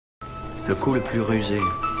Le coup le plus rusé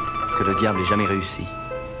que le diable ait jamais réussi,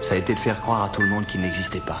 ça a été de faire croire à tout le monde qu'il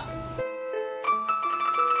n'existait pas.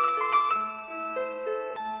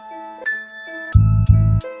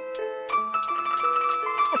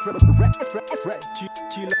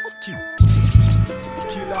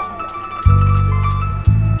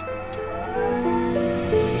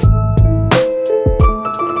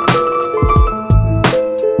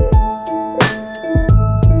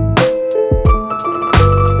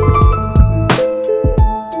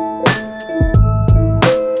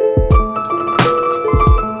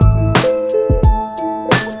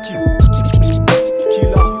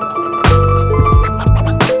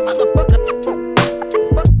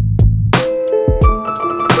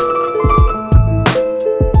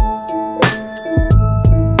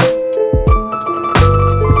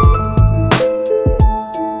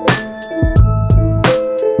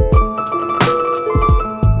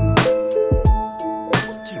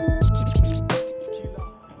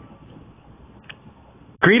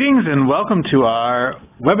 Greetings and welcome to our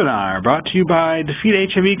webinar brought to you by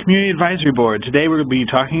defeatHIV Community Advisory Board. Today we're going to be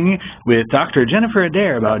talking with Dr. Jennifer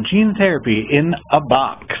Adair about gene therapy in a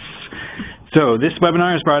box. So this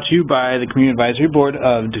webinar is brought to you by the Community Advisory Board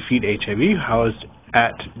of defeatHIV, housed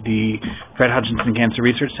at the Fred Hutch Cancer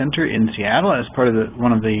Research Center in Seattle as part of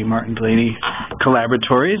one of the Martin Delaney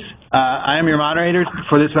collaboratories. I am your moderator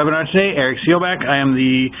for this webinar today, Eric Seelbach. I am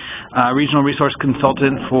the Regional Resource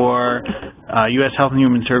Consultant for U.S. Health and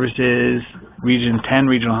Human Services Region 10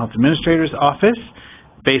 Regional Health Administrator's Office,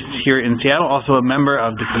 based here in Seattle, also a member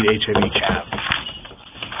of defeatHIV CHAP.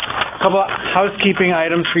 A couple of housekeeping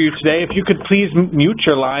items for you today. If you could please mute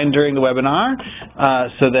your line during the webinar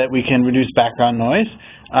so that we can reduce background noise.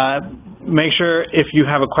 Make sure if you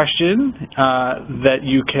have a question that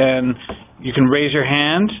you can raise your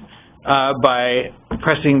hand by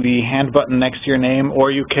pressing the hand button next to your name, or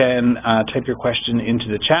you can type your question into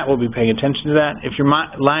the chat. We'll be paying attention to that. If your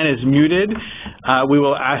line is muted, we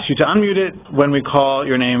will ask you to unmute it when we call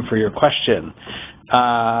your name for your question.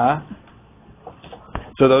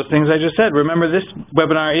 So those things I just said. Remember, this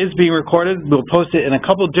webinar is being recorded. We'll post it in a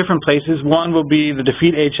couple different places. One will be the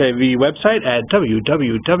defeatHIV website at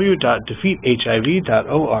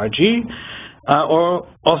www.defeathiv.org. Or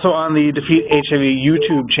also on the defeatHIV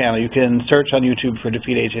YouTube channel. You can search on YouTube for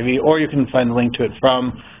defeatHIV, or you can find the link to it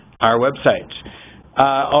from our website.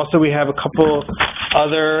 Also, we have a couple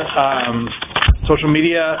other social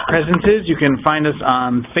media presences. You can find us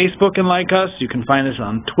on Facebook and like us. You can find us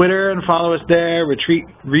on Twitter and follow us there,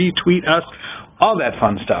 retweet us, all that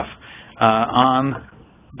fun stuff on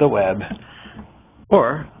the web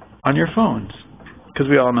or on your phones, because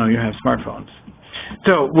we all know you have smartphones.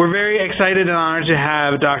 So we're very excited and honored to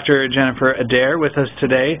have Dr. Jennifer Adair with us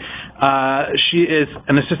today. She is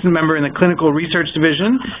an assistant member in the Clinical Research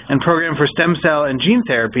Division and Program for Stem Cell and Gene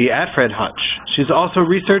Therapy at Fred Hutch. She's also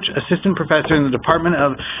research assistant professor in the Department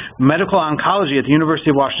of Medical Oncology at the University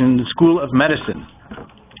of Washington School of Medicine.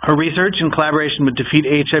 Her research, in collaboration with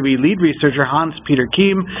defeatHIV lead researcher Hans-Peter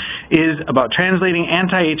Kiem, is about translating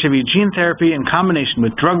anti-HIV gene therapy in combination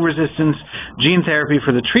with drug resistance gene therapy for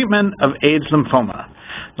the treatment of AIDS lymphoma.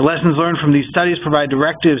 The lessons learned from these studies provide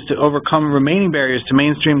directives to overcome remaining barriers to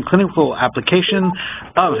mainstream clinical application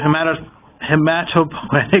of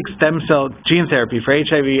hematopoietic stem cell gene therapy for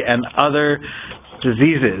HIV and other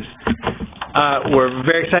diseases. We're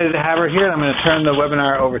very excited to have her here. I'm going to turn the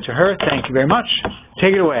webinar over to her. Thank you very much.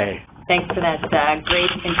 Take it away. Thanks for that great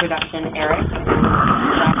introduction, Eric. I'm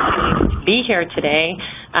glad to be here today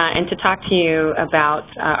and to talk to you about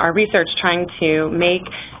our research trying to make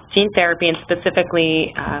gene therapy, and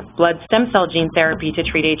specifically blood stem cell gene therapy to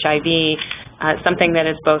treat HIV, something that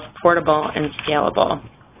is both portable and scalable.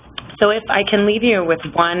 So if I can leave you with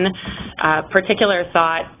one particular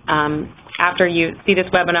thought after you see this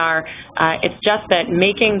webinar, it's just that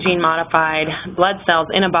making gene-modified blood cells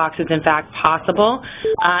in a box is in fact possible,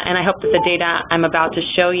 and I hope that the data I'm about to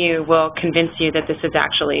show you will convince you that this is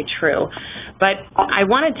actually true. But I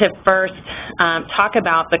wanted to first talk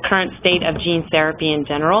about the current state of gene therapy in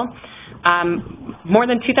general. More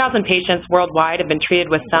than 2,000 patients worldwide have been treated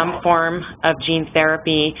with some form of gene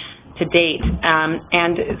therapy to date,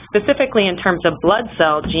 and specifically in terms of blood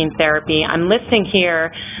cell gene therapy, I'm listing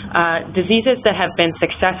here diseases that have been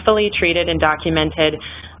successfully treated and documented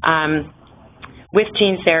with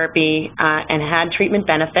gene therapy and had treatment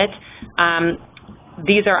benefit.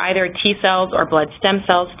 These are either T cells or blood stem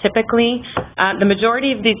cells typically. The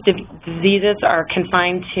majority of these diseases are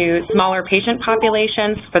confined to smaller patient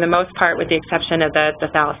populations, for the most part with the exception of the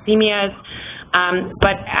thalassemias.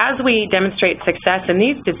 But as we demonstrate success in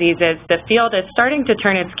these diseases, the field is starting to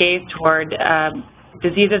turn its gaze toward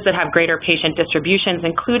diseases that have greater patient distributions,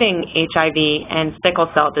 including HIV and sickle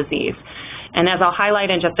cell disease. And as I'll highlight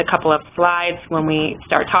in just a couple of slides, when we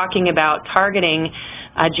start talking about targeting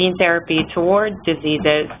gene therapy toward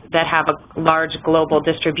diseases that have a large global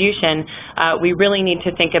distribution, we really need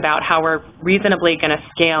to think about how we're reasonably going to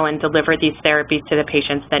scale and deliver these therapies to the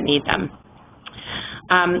patients that need them.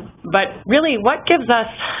 But really, what gives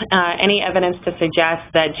us any evidence to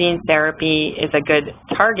suggest that gene therapy is a good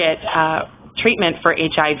target treatment for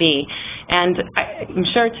HIV? And I'm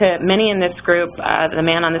sure to many in this group, the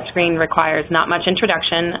man on the screen requires not much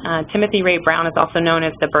introduction. Timothy Ray Brown is also known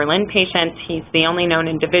as the Berlin patient. He's the only known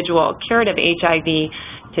individual cured of HIV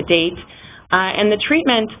to date. And the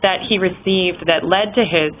treatment that he received that led to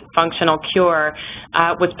his functional cure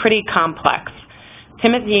was pretty complex.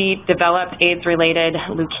 Timothy developed AIDS-related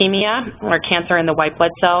leukemia, or cancer in the white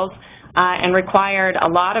blood cells, and required a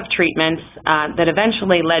lot of treatments that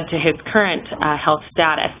eventually led to his current health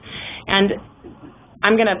status. And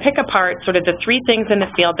I'm going to pick apart sort of the three things in the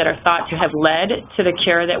field that are thought to have led to the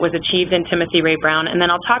cure that was achieved in Timothy Ray Brown, and then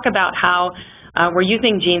I'll talk about how we're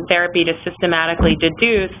using gene therapy to systematically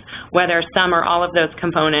deduce whether some or all of those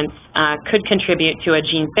components could contribute to a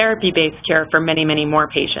gene therapy-based cure for many, many more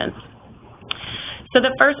patients. So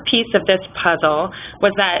the first piece of this puzzle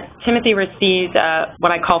was that Timothy received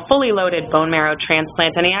what I call fully loaded bone marrow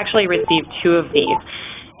transplant, and he actually received 2 of these.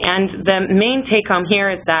 And the main take-home here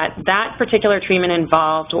is that that particular treatment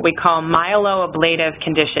involved what we call myeloablative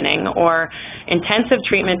conditioning, or intensive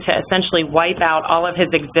treatment to essentially wipe out all of his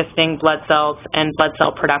existing blood cells and blood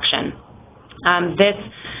cell production. This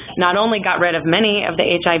not only got rid of many of the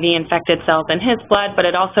HIV-infected cells in his blood, but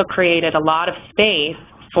it also created a lot of space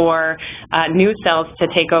for new cells to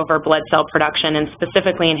take over blood cell production, and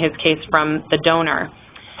specifically in his case from the donor.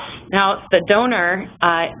 Now, the donor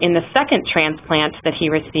in the second transplant that he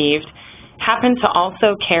received happened to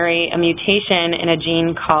also carry a mutation in a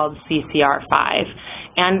gene called CCR5.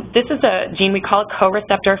 And this is a gene we call a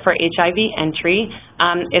co-receptor for HIV entry.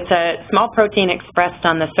 It's a small protein expressed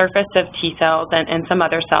on the surface of T cells and some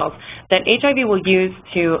other cells that HIV will use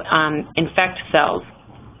to infect cells.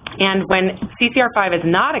 And when CCR5 is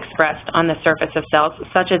not expressed on the surface of cells,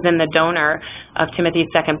 such as in the donor of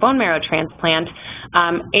Timothy's second bone marrow transplant,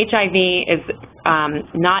 HIV is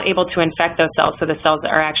not able to infect those cells, so the cells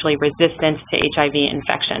are actually resistant to HIV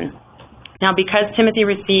infection. Now, because Timothy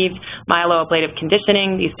received myeloablative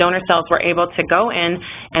conditioning, these donor cells were able to go in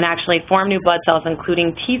and actually form new blood cells,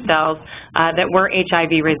 including T cells, that were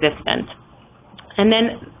HIV resistant. And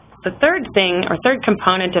then the third thing, or third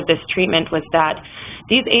component of this treatment, was that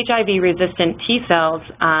these HIV-resistant T cells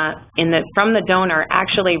from the donor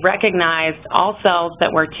actually recognized all cells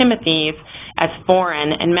that were Timothy's as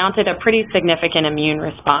foreign and mounted a pretty significant immune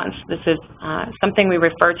response. This is something we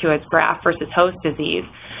refer to as graft versus host disease.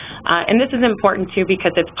 And this is important, too,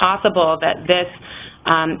 because it's possible that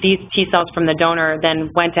these T cells from the donor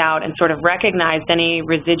then went out and sort of recognized any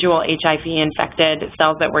residual HIV-infected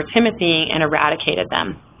cells that were Timothy and eradicated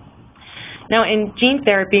them. Now, in gene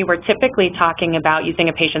therapy, we're typically talking about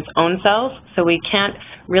using a patient's own cells, so we can't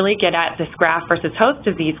really get at this graft versus host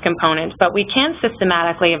disease component, but we can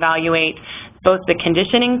systematically evaluate both the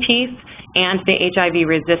conditioning piece and the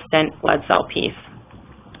HIV-resistant blood cell piece.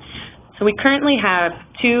 So we currently have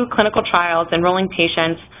 2 clinical trials enrolling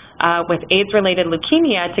patients with AIDS-related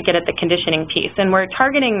leukemia to get at the conditioning piece, and we're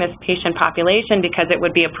targeting this patient population because it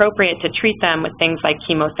would be appropriate to treat them with things like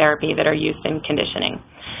chemotherapy that are used in conditioning.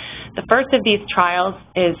 The first of these trials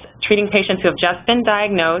is treating patients who have just been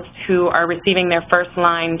diagnosed who are receiving their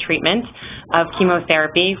first-line treatment of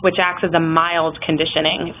chemotherapy, which acts as a mild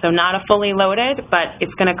conditioning. So not a fully loaded, but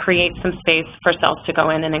it's going to create some space for cells to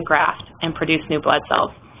go in and engraft and produce new blood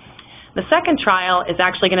cells. The second trial is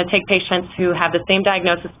actually going to take patients who have the same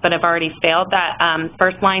diagnosis but have already failed that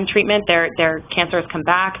first-line treatment. Their cancer has come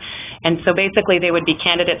back, and so basically they would be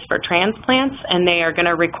candidates for transplants, and they are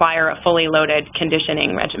going to require a fully loaded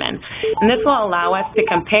conditioning regimen. And this will allow us to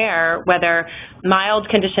compare whether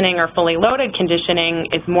mild conditioning or fully loaded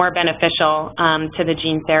conditioning is more beneficial to the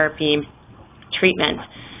gene therapy treatment.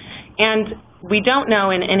 And we don't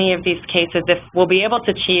know in any of these cases if we'll be able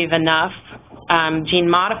to achieve enough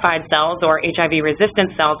gene-modified cells or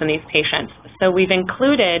HIV-resistant cells in these patients. So we've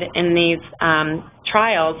included in these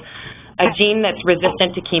trials a gene that's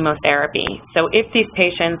resistant to chemotherapy. So if these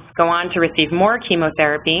patients go on to receive more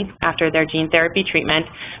chemotherapy after their gene therapy treatment,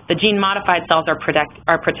 the gene-modified cells are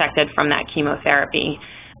protected from that chemotherapy.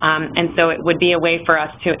 And so it would be a way for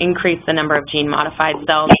us to increase the number of gene-modified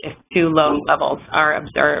cells if 2 low levels are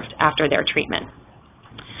observed after their treatment.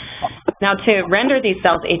 Now, to render these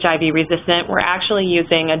cells HIV resistant, we're actually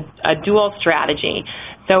using a dual strategy.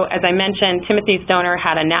 So as I mentioned, Timothy's donor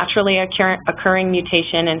had a naturally occurring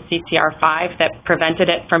mutation in CCR5 that prevented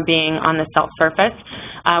it from being on the cell surface.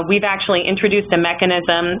 We've actually introduced a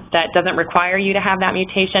mechanism that doesn't require you to have that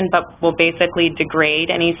mutation, but will basically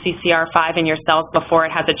degrade any CCR5 in your cells before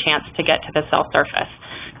it has a chance to get to the cell surface,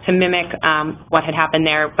 to mimic what had happened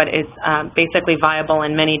there, but is basically viable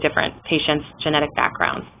in many different patients' genetic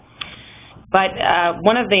backgrounds. But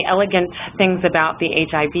one of the elegant things about the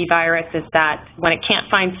HIV virus is that when it can't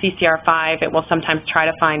find CCR5, it will sometimes try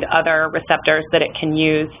to find other receptors that it can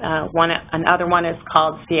use. Another one is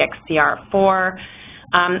called CXCR4.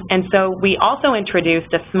 And so we also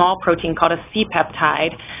introduced a small protein called a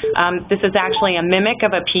C-peptide. This is actually a mimic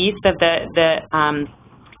of a piece of the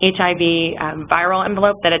HIV viral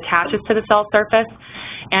envelope that attaches to the cell surface.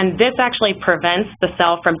 And this actually prevents the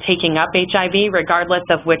cell from taking up HIV regardless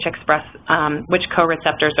of which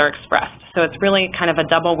co-receptors are expressed. So it's really kind of a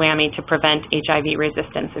double whammy to prevent HIV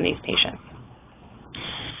resistance in these patients.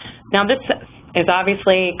 Now this is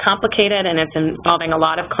obviously complicated and it's involving a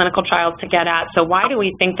lot of clinical trials to get at. So why do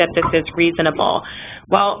we think that this is reasonable?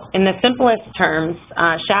 Well, in the simplest terms,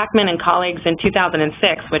 Shackman and colleagues in 2006,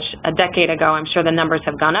 which a decade ago, I'm sure the numbers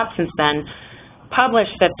have gone up since then,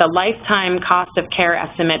 published that the lifetime cost of care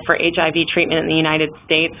estimate for HIV treatment in the United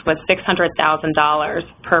States was $600,000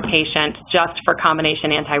 per patient just for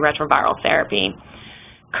combination antiretroviral therapy.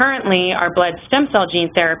 Currently, our blood stem cell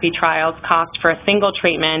gene therapy trials cost for a single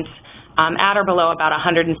treatment at or below about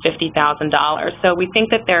 $150,000. So we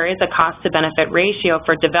think that there is a cost-to-benefit ratio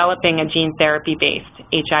for developing a gene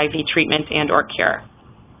therapy-based HIV treatment and or cure.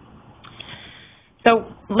 So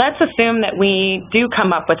let's assume that we do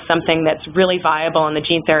come up with something that's really viable in the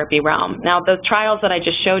gene therapy realm. Now, those trials that I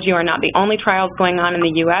just showed you are not the only trials going on in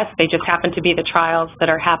the U.S. They just happen to be the trials that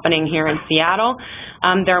are happening here in Seattle.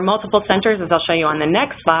 There are multiple centers, as I'll show you on the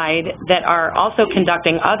next slide, that are also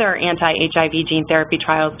conducting other anti-HIV gene therapy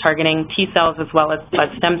trials targeting T cells as well as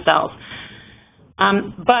blood stem cells.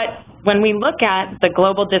 But when we look at the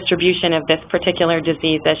global distribution of this particular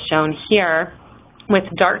disease as shown here, with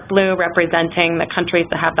dark blue representing the countries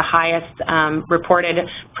that have the highest reported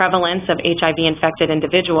prevalence of HIV-infected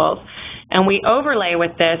individuals. And we overlay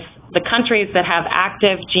with this the countries that have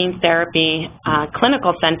active gene therapy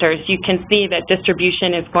clinical centers. You can see that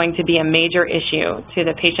distribution is going to be a major issue to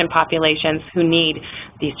the patient populations who need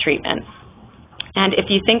these treatments. And if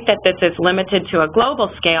you think that this is limited to a global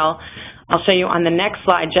scale, I'll show you on the next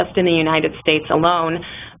slide, just in the United States alone,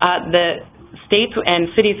 the states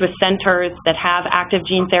and cities with centers that have active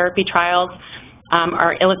gene therapy trials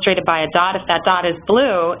are illustrated by a dot. If that dot is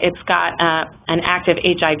blue, it's got an active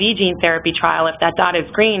HIV gene therapy trial. If that dot is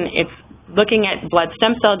green, it's looking at blood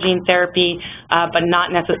stem cell gene therapy, but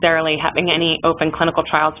not necessarily having any open clinical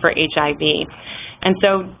trials for HIV. And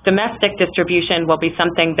so domestic distribution will be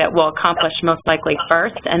something that we'll accomplish most likely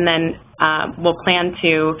first, and then we'll plan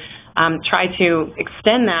to try to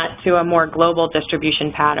extend that to a more global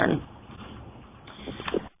distribution pattern.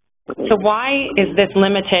 So why is this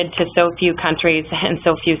limited to so few countries and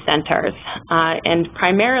so few centers? And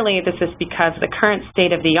primarily this is because the current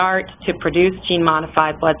state of the art to produce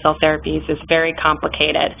gene-modified blood cell therapies is very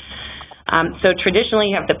complicated. So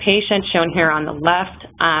traditionally you have the patient shown here on the left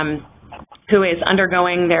who is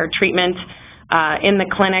undergoing their treatment in the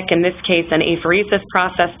clinic, in this case an apheresis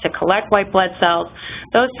process to collect white blood cells.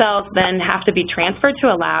 Those cells then have to be transferred to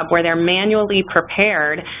a lab where they're manually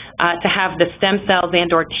prepared to have the stem cells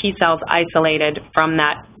and or T cells isolated from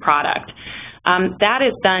that product. That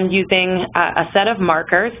is done using a set of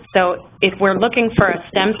markers. So if we're looking for a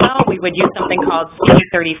stem cell, we would use something called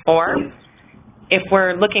CD34. If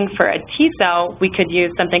we're looking for a T cell, we could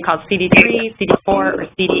use something called CD3, CD4, or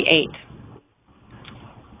CD8.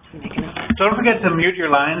 Don't forget to mute your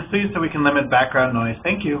lines, please, so we can limit background noise.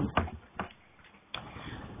 Thank you.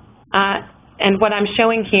 And what I'm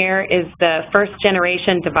showing here is the first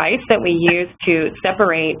generation device that we use to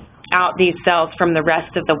separate out these cells from the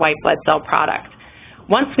rest of the white blood cell product.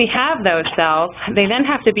 Once we have those cells, they then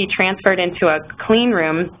have to be transferred into a clean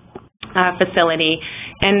room facility,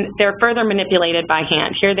 and they're further manipulated by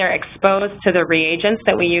hand. Here they're exposed to the reagents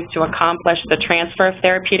that we use to accomplish the transfer of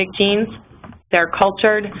therapeutic genes. They're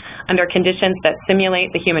cultured under conditions that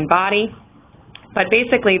simulate the human body. But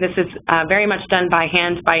basically, this is very much done by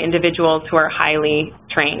hand by individuals who are highly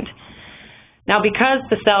trained. Now, because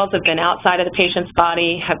the cells have been outside of the patient's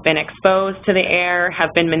body, have been exposed to the air,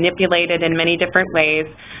 have been manipulated in many different ways,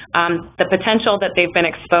 the potential that they've been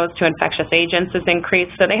exposed to infectious agents is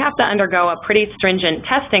increased, so they have to undergo a pretty stringent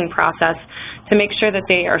testing process to to make sure that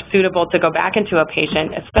they are suitable to go back into a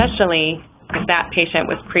patient, especially if that patient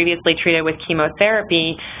was previously treated with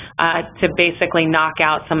chemotherapy to basically knock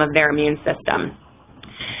out some of their immune system.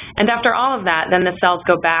 And after all of that, then the cells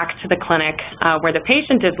go back to the clinic where the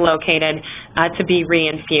patient is located to be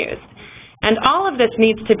reinfused. And all of this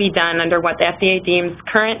needs to be done under what the FDA deems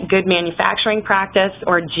current good manufacturing practice,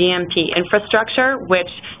 or GMP infrastructure, which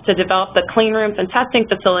to develop the clean rooms and testing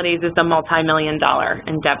facilities is a multi-million-dollar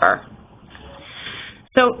endeavor.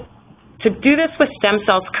 So to do this with stem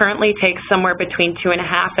cells currently takes somewhere between 2.5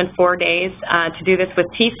 and 4 days. To do this with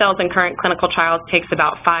T cells in current clinical trials takes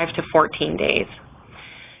about 5 to 14 days.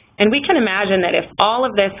 And we can imagine that if all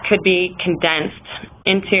of this could be condensed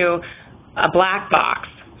into a black box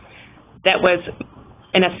that was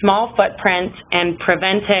in a small footprint and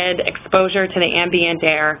prevented exposure to the ambient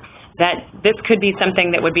air, that this could be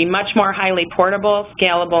something that would be much more highly portable,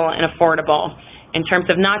 scalable, and affordable in terms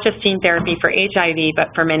of not just gene therapy for HIV,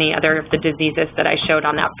 but for many other of the diseases that I showed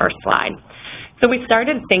on that first slide. So we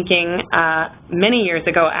started thinking many years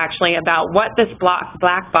ago, actually, about what this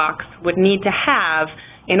black box would need to have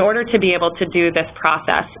in order to be able to do this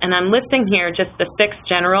process. And I'm listing here just the 6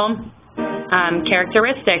 general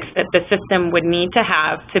characteristics that the system would need to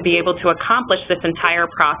have to be able to accomplish this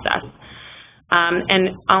entire process.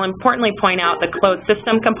 And I'll importantly point out the closed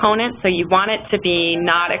system component, so you want it to be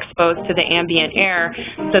not exposed to the ambient air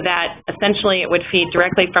so that essentially it would feed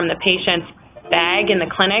directly from the patient's bag in the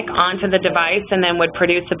clinic onto the device and then would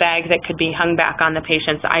produce a bag that could be hung back on the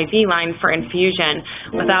patient's IV line for infusion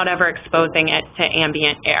without ever exposing it to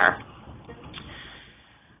ambient air.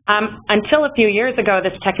 Until a few years ago,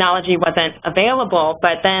 this technology wasn't available,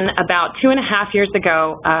 but then about 2.5 years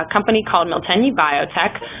ago, a company called Miltenyi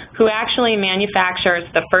Biotech, who actually manufactures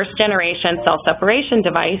the first-generation cell separation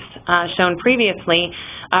device shown previously,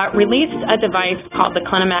 released a device called the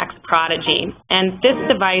Clinimax Prodigy. And this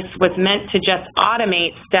device was meant to just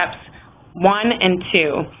automate steps 1 and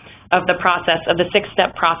 2 of the process, of the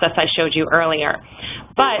 6-step process I showed you earlier.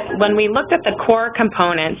 But when we looked at the core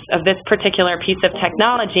components of this particular piece of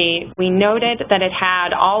technology, we noted that it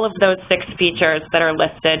had all of those 6 features that are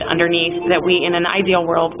listed underneath that we, in an ideal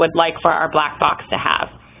world, would like for our black box to have.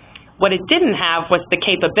 What it didn't have was the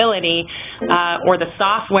capability or the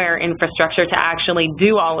software infrastructure to actually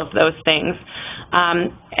do all of those things,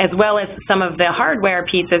 as well as some of the hardware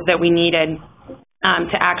pieces that we needed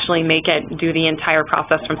to actually make it do the entire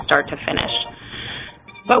process from start to finish.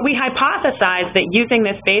 But we hypothesized that using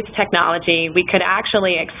this base technology, we could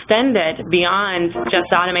actually extend it beyond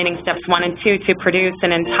just automating steps 1 and 2 to produce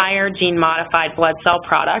an entire gene-modified blood cell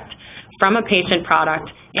product from a patient product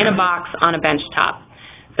in a box on a bench top.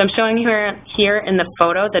 So I'm showing here in the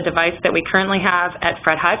photo the device that we currently have at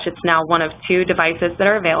Fred Hutch. It's now one of 2 devices that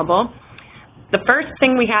are available. The first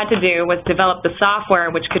thing we had to do was develop the software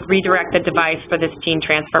which could redirect the device for this gene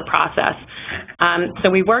transfer process. So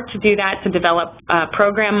we worked to do that, to develop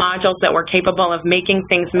program modules that were capable of making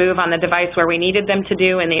things move on the device where we needed them to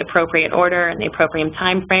do in the appropriate order and the appropriate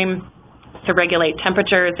time frame, to regulate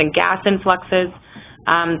temperatures and gas influxes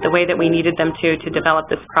the way that we needed them to develop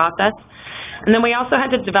this process. And then we also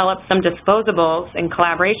had to develop some disposables in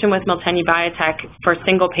collaboration with Miltenyi Biotech for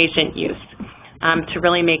single patient use to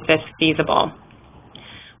really make this feasible.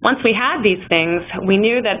 Once we had these things, we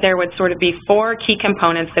knew that there would sort of be 4 key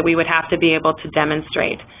components that we would have to be able to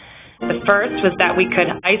demonstrate. The first was that we could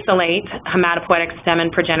isolate hematopoietic stem and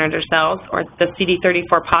progenitor cells, or the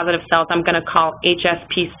CD34 positive cells I'm going to call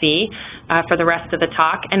HSPC for the rest of the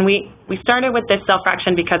talk. And we started with this cell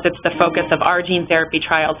fraction because it's the focus of our gene therapy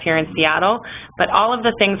trials here in Seattle. But all of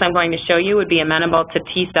the things I'm going to show you would be amenable to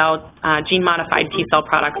T-cell, gene-modified T-cell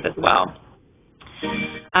products as well.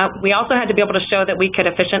 We also had to be able to show that we could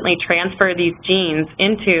efficiently transfer these genes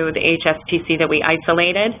into the HSPC that we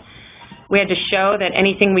isolated. We had to show that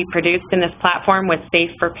anything we produced in this platform was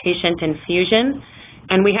safe for patient infusion,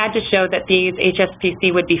 and we had to show that these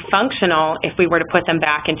HSPC would be functional if we were to put them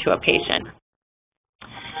back into a patient.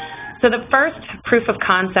 So the first proof of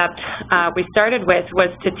concept we started with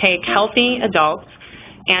was to take healthy adults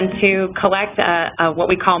and to collect what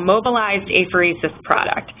we call mobilized apheresis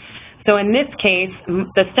product. So in this case,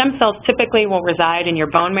 the stem cells typically will reside in your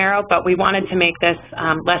bone marrow, but we wanted to make this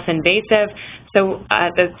less invasive. So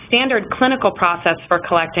the standard clinical process for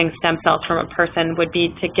collecting stem cells from a person would be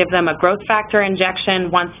to give them a growth factor injection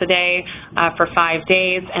once a day for 5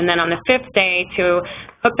 days, and then on the 5th day to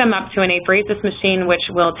hook them up to an apheresis machine, which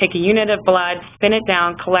will take a unit of blood, spin it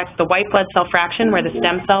down, collect the white blood cell fraction where the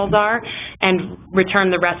stem cells are, and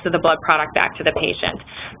return the rest of the blood product back to the patient.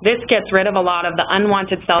 This gets rid of a lot of the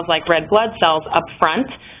unwanted cells like red blood cells up front,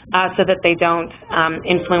 so that they don't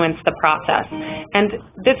influence the process. And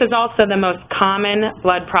this is also the most common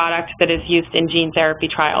blood product that is used in gene therapy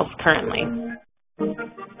trials currently.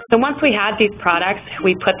 So once we had these products,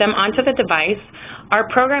 we put them onto the device. Our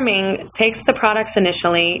programming takes the products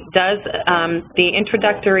initially, does the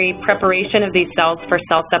introductory preparation of these cells for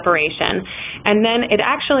cell separation, and then it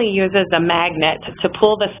actually uses a magnet to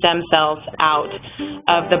pull the stem cells out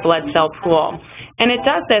of the blood cell pool. And it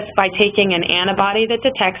does this by taking an antibody that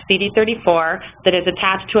detects CD34 that is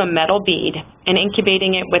attached to a metal bead and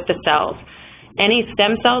incubating it with the cells. Any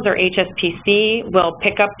stem cells or HSPC will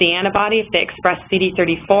pick up the antibody if they express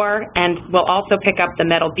CD34 and will also pick up the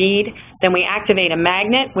metal bead. Then we activate a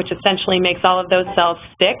magnet, which essentially makes all of those cells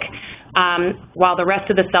stick, while the rest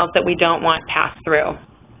of the cells that we don't want pass through.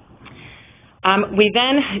 We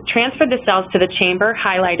then transfer the cells to the chamber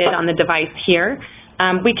highlighted on the device here.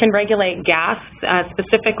 We can regulate gas,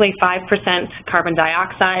 specifically 5% carbon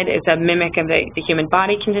dioxide is a mimic of the human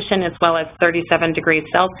body condition, as well as 37 degrees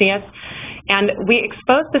Celsius. And we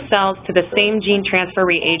expose the cells to the same gene transfer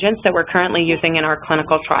reagents that we're currently using in our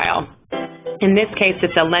clinical trial. In this case,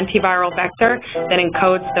 it's a lentiviral vector that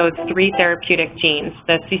encodes those 3 therapeutic genes,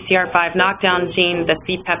 the CCR5 knockdown gene, the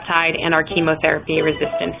C-peptide, and our chemotherapy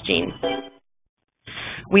resistance gene.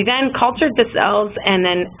 We then cultured the cells and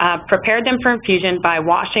then prepared them for infusion by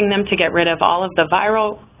washing them to get rid of all of the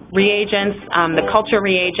viral reagents, the culture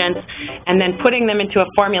reagents, and then putting them into a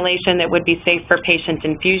formulation that would be safe for patient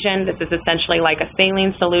infusion. This is essentially like a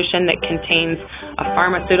saline solution that contains a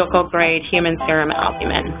pharmaceutical-grade human serum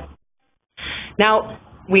albumin. Now,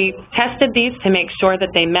 we tested these to make sure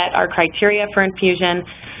that they met our criteria for infusion,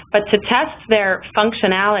 but to test their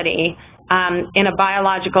functionality in a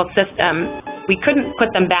biological system, we couldn't put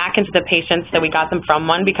them back into the patients that we got them from,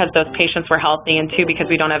 1, because those patients were healthy, and 2, because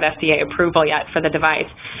we don't have FDA approval yet for the device.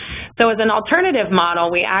 So as an alternative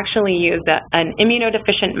model, we actually used an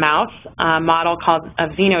immunodeficient mouse model called a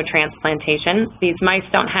xenotransplantation. These mice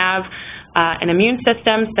don't have an immune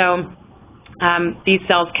system, so these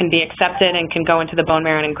cells can be accepted and can go into the bone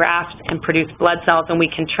marrow and graft and produce blood cells, and we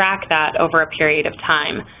can track that over a period of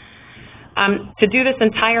time. To do this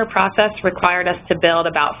entire process required us to build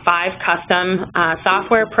about 5 custom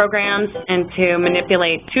software programs and to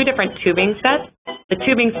manipulate 2 different tubing sets. The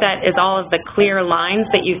tubing set is all of the clear lines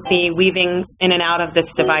that you see weaving in and out of this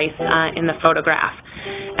device in the photograph.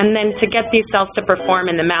 And then to get these cells to perform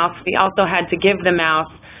in the mouse, we also had to give the mouse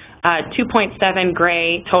 2.7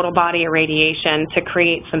 gray total body irradiation to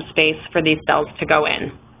create some space for these cells to go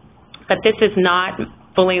in. But this is not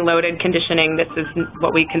fully loaded conditioning. This is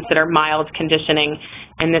what we consider mild conditioning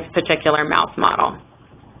in this particular mouse model.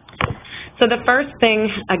 So the first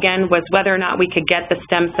thing, again, was whether or not we could get the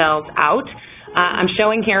stem cells out. I'm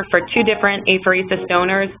showing here for 2 different apheresis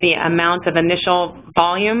donors the amount of initial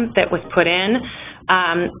volume that was put in,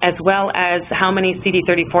 as well as how many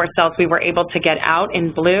CD34 cells we were able to get out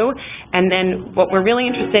in blue. And then what we're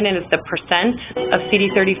really interested in is the percent of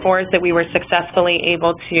CD34s that we were successfully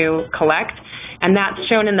able to collect. And that's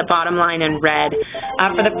shown in the bottom line in red.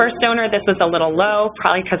 For the first donor, this was a little low,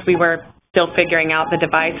 probably because we were still figuring out the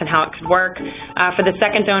device and how it could work. For the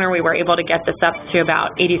second donor, we were able to get this up to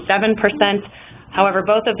about 87%. However,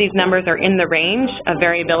 both of these numbers are in the range of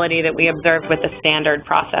variability that we observe with the standard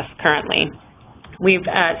process currently. We've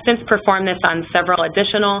since performed this on several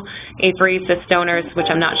additional apheresis donors, which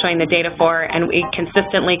I'm not showing the data for, and we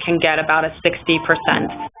consistently can get about a 60%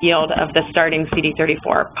 yield of the starting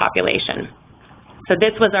CD34 population. So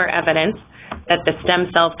this was our evidence that the stem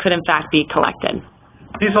cells could in fact be collected.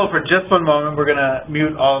 Please hold for just one moment. We're going to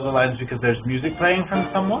mute all of the lines because there's music playing from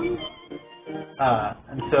someone.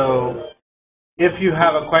 And so if you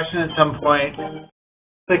have a question at some point,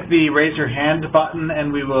 click the raise your hand button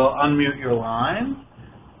and we will unmute your line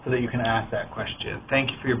so that you can ask that question.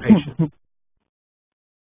 Thank you for your patience.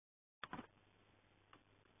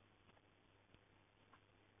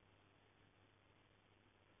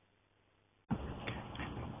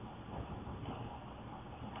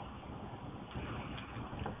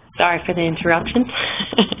 Sorry for the interruption.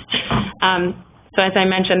 So as I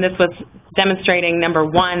mentioned, this was demonstrating, number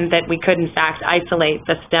 1, that we could in fact isolate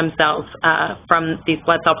the stem cells from these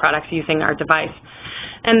blood cell products using our device.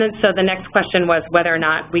 And then, so the next question was whether or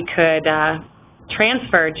not we could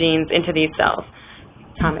transfer genes into these cells.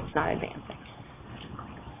 Tom, it's not advancing.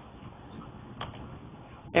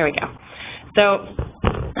 There we go. So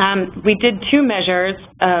we did 2 measures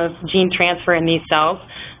of gene transfer in these cells.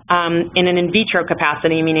 In an in vitro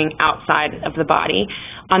capacity, meaning outside of the body.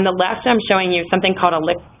 On the left, I'm showing you something called a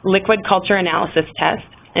liquid culture analysis test.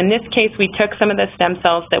 In this case, we took some of the stem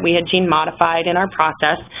cells that we had gene modified in our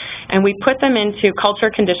process, And we put them into culture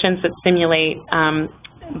conditions that simulate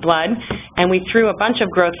blood, and we threw a bunch of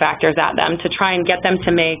growth factors at them to try and get them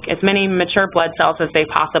to make as many mature blood cells as they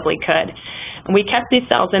possibly could. And we kept these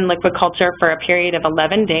cells in liquid culture for a period of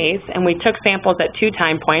 11 days, and we took samples at 2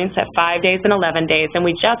 time points, at 5 days and 11 days, and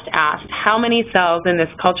we just asked how many cells in this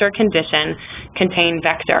culture condition contain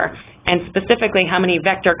vector, and specifically how many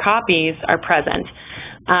vector copies are present.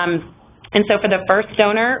 And so for the first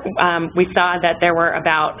donor, we saw that there were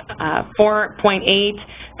about 4.8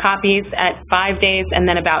 copies at 5 days, and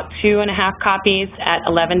then about 2.5 copies at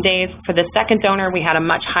 11 days. For the second donor, we had a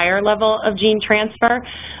much higher level of gene transfer,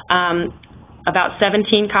 about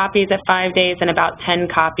 17 copies at 5 days and about 10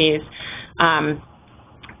 copies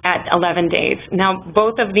at 11 days. Now,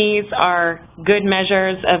 both of these are good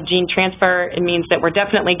measures of gene transfer. It means that we're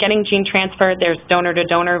definitely getting gene transfer. There's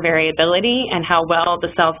donor-to-donor variability and how well the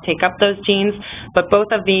cells take up those genes, but both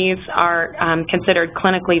of these are considered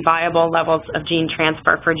clinically viable levels of gene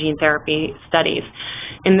transfer for gene therapy studies.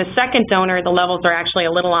 In the second donor, the levels are actually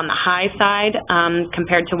a little on the high side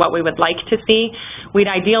compared to what we would like to see. We'd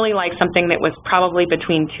ideally like something that was probably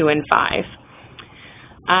between 2 and 5.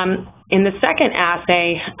 In the second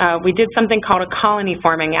assay, we did something called a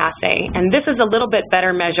colony-forming assay, and this is a little bit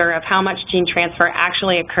better measure of how much gene transfer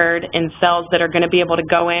actually occurred in cells that are going to be able to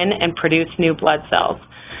go in and produce new blood cells.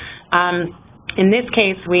 In this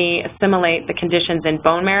case, we assimilate the conditions in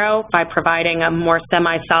bone marrow by providing a more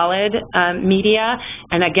semi-solid media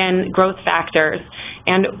and, again, growth factors.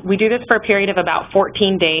 And we do this for a period of about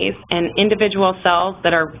 14 days, and individual cells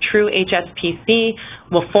that are true HSPC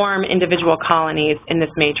will form individual colonies in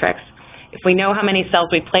this matrix. If we know how many cells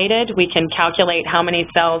we plated, we can calculate how many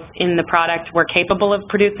cells in the product were capable of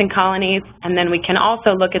producing colonies, and then we can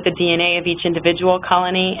also look at the DNA of each individual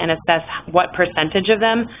colony and assess what percentage of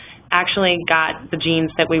them actually got the genes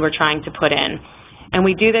that we were trying to put in. And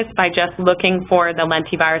we do this by just looking for the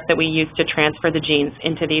lentivirus that we use to transfer the genes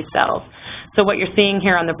into these cells. So what you're seeing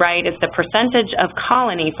here on the right is the percentage of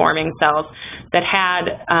colony-forming cells that had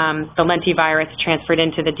the lentivirus transferred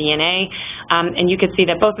into the DNA. And you can see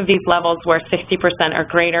that both of these levels were 60% or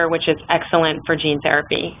greater, which is excellent for gene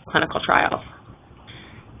therapy clinical trials.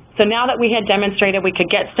 So now that we had demonstrated we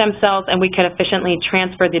could get stem cells and we could efficiently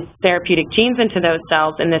transfer the therapeutic genes into those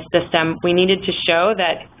cells in this system, we needed to show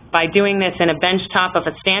that by doing this in a benchtop of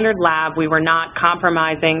a standard lab, we were not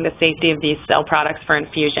compromising the safety of these cell products for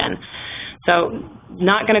infusion. So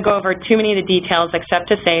not going to go over too many of the details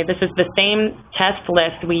except to say this is the same test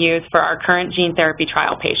list we use for our current gene therapy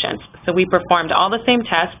trial patients. So we performed all the same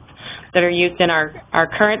tests that are used in our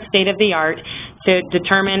current state-of-the-art to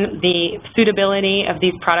determine the suitability of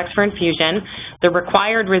these products for infusion. The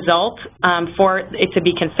required result for it to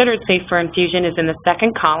be considered safe for infusion is in the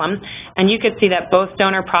second column, and you could see that both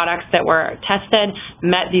donor products that were tested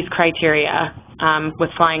met these criteria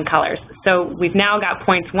with flying colors. So we've now got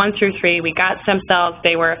points 1 through 3. We got stem cells.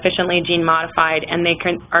 They were efficiently gene-modified, and they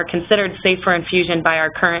are considered safe for infusion by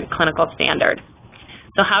our current clinical standard.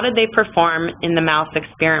 So how did they perform in the mouse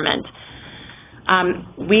experiment?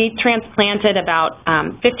 We transplanted about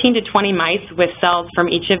 15 to 20 mice with cells from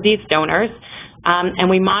each of these donors, and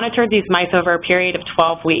we monitored these mice over a period of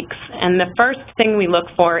 12 weeks. And the first thing we look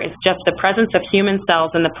for is just the presence of human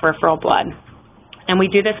cells in the peripheral blood. And we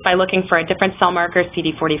do this by looking for a different cell marker,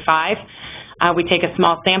 CD45. We take a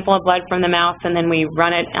small sample of blood from the mouse, and then we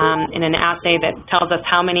run it in an assay that tells us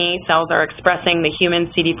how many cells are expressing the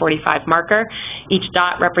human CD45 marker. Each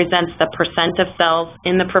dot represents the percent of cells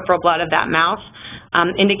in the peripheral blood of that mouse,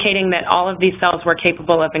 indicating that all of these cells were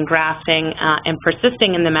capable of engrafting and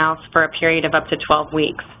persisting in the mouse for a period of up to 12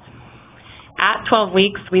 weeks. At 12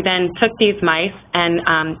 weeks, we then took these mice and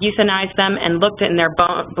euthanized them and looked in their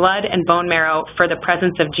blood and bone marrow for the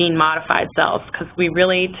presence of gene-modified cells, because we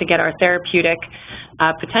really, to get our therapeutic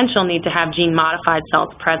potential, need to have gene-modified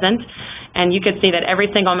cells present. And you could see that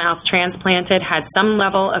every single mouse transplanted had some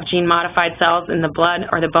level of gene-modified cells in the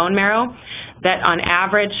blood or the bone marrow, that on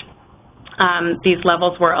average, these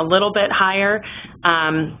levels were a little bit higher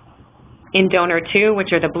in donor 2, which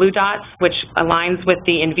are the blue dots, which aligns with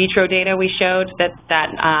the in vitro data we showed that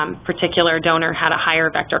particular donor had a higher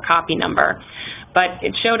vector copy number. But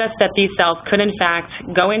it showed us that these cells could, in fact,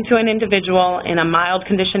 go into an individual in a mild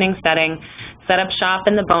conditioning setting, set up shop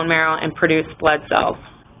in the bone marrow, and produce blood cells.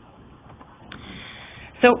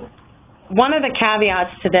 So one of the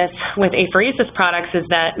caveats to this with apheresis products is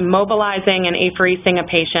that mobilizing and apheresing a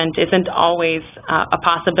patient isn't always a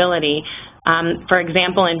possibility. For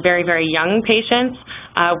example, in very, very young patients,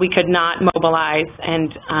 we could not mobilize and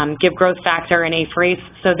give growth factor and apheresis,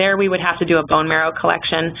 so there we would have to do a bone marrow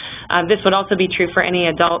collection. This would also be true for any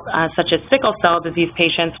adult, such as sickle cell disease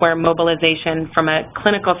patients, where mobilization from a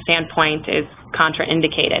clinical standpoint is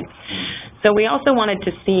contraindicated. So we also wanted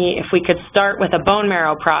to see if we could start with a bone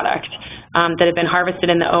marrow product that had been harvested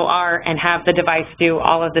in the OR and have the device do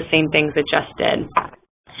all of the same things it just did.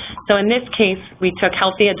 So in this case, we took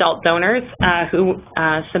healthy adult donors who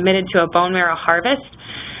submitted to a bone marrow harvest.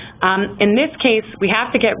 In this case, we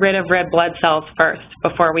have to get rid of red blood cells first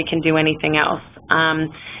before we can do anything else.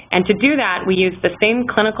 And to do that, we use the same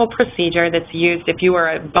clinical procedure that's used if you were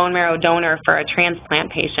a bone marrow donor for a transplant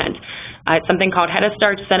patient. It's something called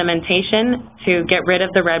head-of-starch sedimentation to get rid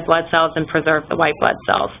of the red blood cells and preserve the white blood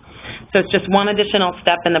cells. So it's just one additional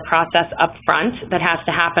step in the process up front that has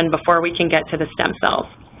to happen before we can get to the stem cells.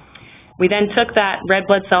 We then took that red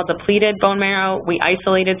blood cell depleted bone marrow, we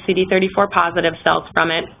isolated CD34 positive cells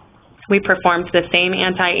from it, we performed the same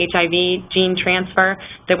anti-HIV gene transfer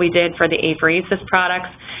that we did for the apheresis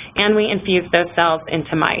products, and we infused those cells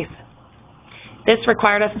into mice. This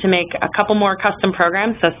required us to make a couple more custom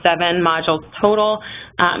programs, so 7 modules total.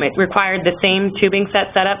 It required the same tubing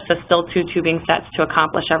set setup, so still 2 tubing sets to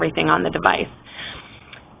accomplish everything on the device.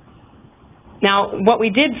 Now, what we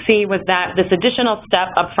did see was that this additional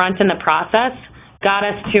step up front in the process got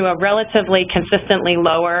us to a relatively consistently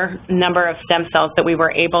lower number of stem cells that we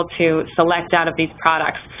were able to select out of these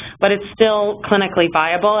products. But it's still clinically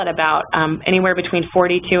viable at about anywhere between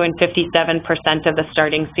 42 and 57% of the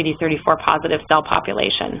starting CD34 positive cell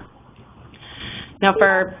population. Now,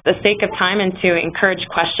 for the sake of time and to encourage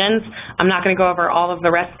questions, I'm not going to go over all of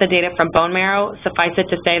the rest of the data from bone marrow. Suffice it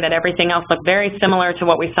to say that everything else looked very similar to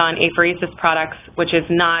what we saw in apheresis products, which is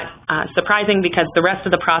not surprising because the rest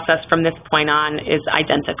of the process from this point on is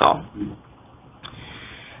identical.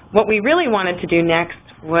 What we really wanted to do next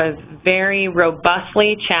was very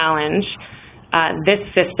robustly challenge this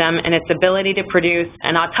system and its ability to produce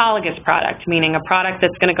an autologous product, meaning a product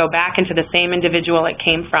that's going to go back into the same individual it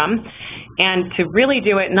came from, and to really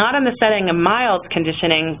do it not in the setting of mild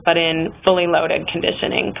conditioning, but in fully loaded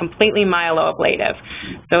conditioning, completely myeloablative.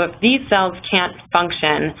 So if these cells can't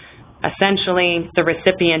function, essentially the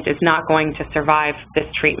recipient is not going to survive this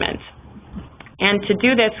treatment. And to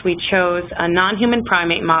do this, we chose a non-human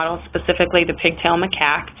primate model, specifically the pigtail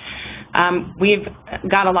macaque. We've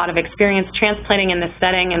got a lot of experience transplanting in this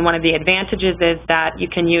setting, and one of the advantages is that you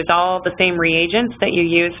can use all the same reagents that you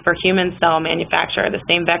use for human cell manufacture, the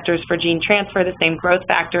same vectors for gene transfer, the same growth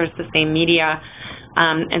factors, the same media,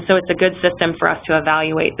 and so it's a good system for us to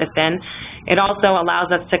evaluate this in. It also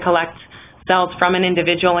allows us to collect cells from an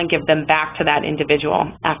individual and give them back to that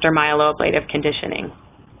individual after myeloablative conditioning.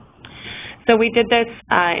 So we did this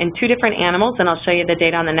in 2 different animals, and I'll show you the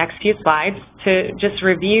data on the next few slides. To just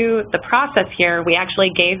review the process here, we actually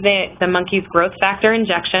gave the monkeys growth factor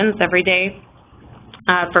injections every day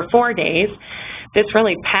for 4 days. This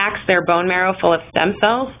really packs their bone marrow full of stem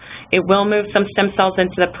cells. It will move some stem cells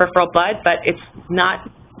into the peripheral blood, but it's not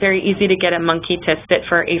very easy to get a monkey to sit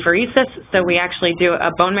for apheresis, so we actually do a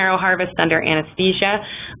bone marrow harvest under anesthesia.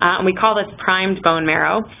 We call this primed bone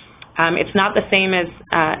marrow. It's not the same as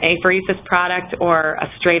apheresis product or a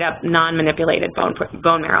straight-up non-manipulated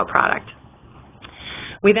bone marrow product.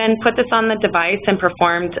 We then put this on the device and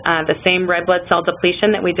performed the same red blood cell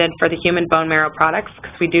depletion that we did for the human bone marrow products,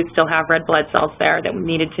 because we do still have red blood cells there that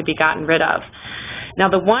needed to be gotten rid of. Now,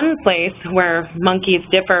 the one place where monkeys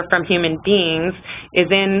differ from human beings is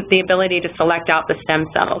in the ability to select out the stem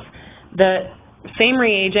cells. The same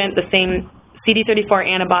reagent, the same CD34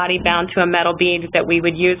 antibody bound to a metal bead that we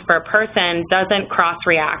would use for a person doesn't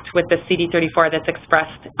cross-react with the CD34 that's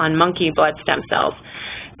expressed on monkey blood stem cells.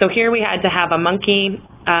 So here we had to have a monkey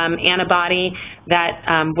antibody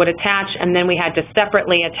that would attach, and then we had to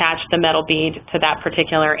separately attach the metal bead to that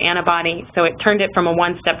particular antibody. So it turned it from a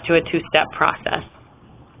 1-step to a 2-step process.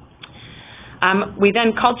 We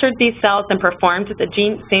then cultured these cells and performed the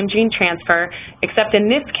same gene transfer, except in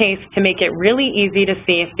this case, to make it really easy to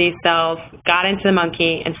see if these cells got into the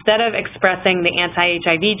monkey, instead of expressing the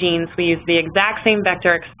anti-HIV genes, we used the exact same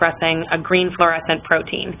vector expressing a green fluorescent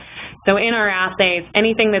protein. So in our assays,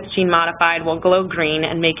 anything that's gene modified will glow green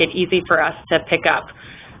and make it easy for us to pick up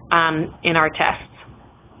in our tests.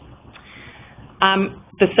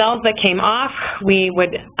 The cells that came off, we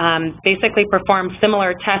would basically perform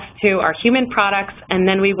similar tests to our human products, and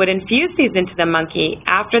then we would infuse these into the monkey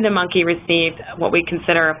after the monkey received what we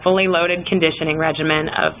consider a fully loaded conditioning regimen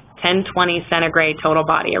of 1020 centigrade total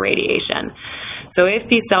body irradiation. So if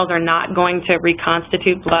these cells are not going to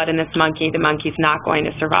reconstitute blood in this monkey, the monkey's not going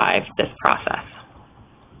to survive this process.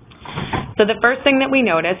 So the first thing that we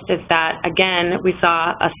noticed is that, again, we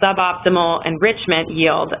saw a suboptimal enrichment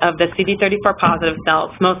yield of the CD34 positive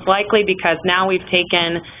cells, most likely because now we've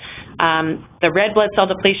taken the red blood cell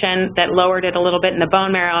depletion that lowered it a little bit in the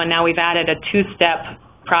bone marrow, and now we've added a two-step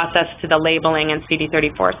process to the labeling and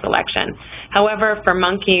CD34 selection. However, for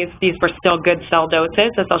monkeys, these were still good cell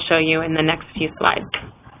doses, as I'll show you in the next few slides.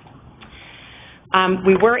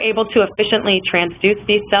 We were able to efficiently transduce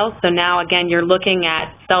these cells, so now, again, you're looking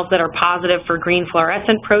at cells that are positive for green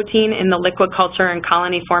fluorescent protein in the liquid culture and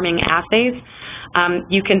colony-forming assays.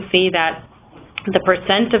 You can see that the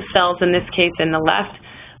percent of cells, in this case in the left,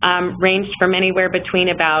 ranged from anywhere between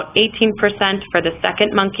about 18% for the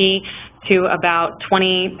second monkey to about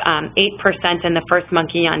 28% in the first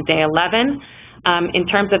monkey on day 11. In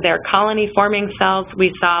terms of their colony-forming cells,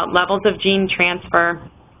 we saw levels of gene transfer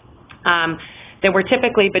that were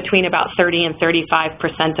typically between about 30 and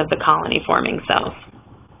 35% of the colony-forming cells.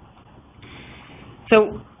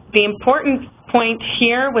 So the important point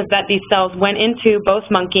here was that these cells went into both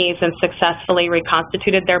monkeys and successfully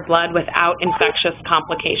reconstituted their blood without infectious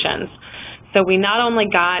complications. So we not only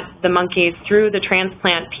got the monkeys through the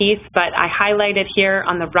transplant piece, but I highlighted here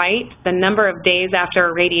on the right the number of days after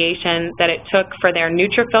irradiation that it took for their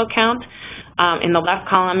neutrophil count in the left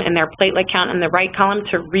column and their platelet count in the right column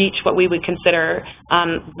to reach what we would consider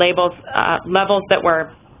levels that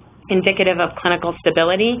were indicative of clinical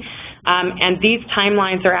stability. And these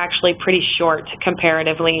timelines are actually pretty short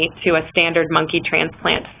comparatively to a standard monkey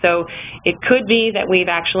transplant. So it could be that we've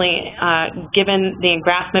actually given the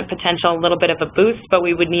engraftment potential a little bit of a boost, but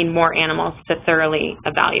we would need more animals to thoroughly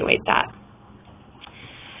evaluate that.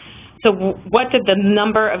 So what did the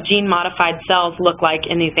number of gene-modified cells look like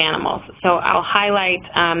in these animals? So I'll highlight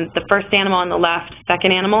the first animal on the left,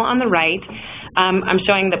 second animal on the right. I'm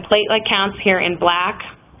showing the platelet counts here in black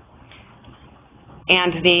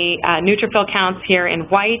and the neutrophil counts here in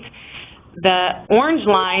white. The orange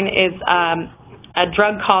line is a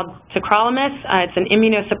drug called tacrolimus. It's an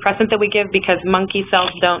immunosuppressant that we give because monkey cells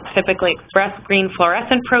don't typically express green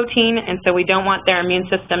fluorescent protein, and so we don't want their immune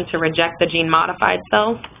system to reject the gene-modified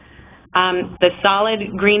cells. The solid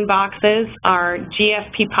green boxes are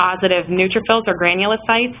GFP-positive neutrophils or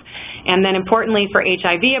granulocytes, and then importantly for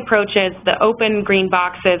HIV approaches, the open green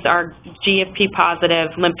boxes are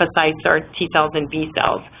GFP-positive lymphocytes or T cells and B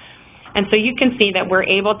cells. And so you can see that we're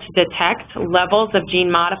able to detect levels of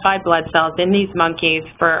gene-modified blood cells in these monkeys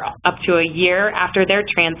for up to a year after their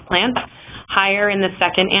transplant, higher in the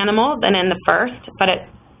second animal than in the first, but at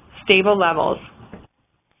stable levels.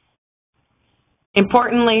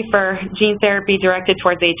 Importantly, for gene therapy directed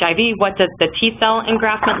towards HIV, what does the T-cell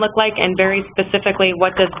engraftment look like? And very specifically,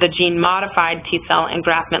 what does the gene-modified T-cell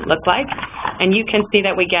engraftment look like? And you can see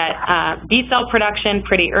that we get B-cell production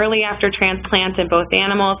pretty early after transplant in both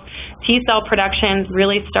animals. T-cell production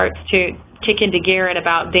really starts to kick into gear at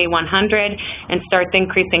about day 100 and starts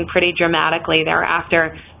increasing pretty dramatically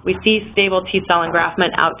thereafter. We see stable T-cell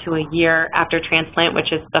engraftment out to a year after transplant,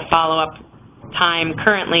 which is the follow-up time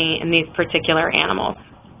currently in these particular animals.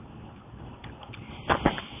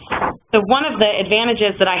 So one of the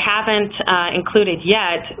advantages that I haven't included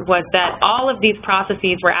yet was that all of these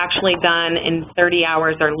processes were actually done in 30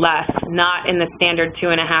 hours or less, not in the standard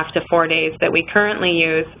 2.5 to 4 days that we currently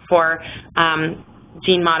use for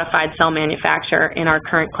gene-modified cell manufacture in our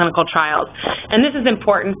current clinical trials. And this is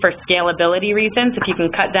important for scalability reasons. If you can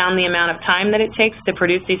cut down the amount of time that it takes to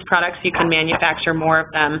produce these products, you can manufacture more of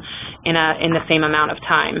them in the same amount of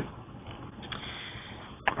time.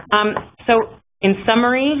 So in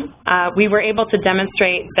summary, we were able to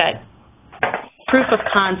demonstrate that proof of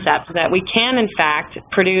concept that we can, in fact,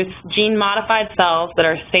 produce gene-modified cells that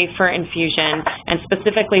are safe for infusion, and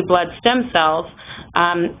specifically blood stem cells,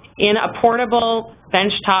 in a portable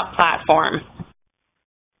benchtop platform.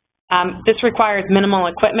 This requires minimal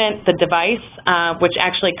equipment. The device, which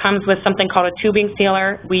actually comes with something called a tubing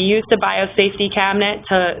sealer, we used a biosafety cabinet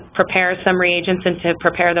to prepare some reagents and to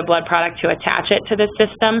prepare the blood product to attach it to the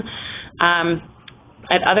system.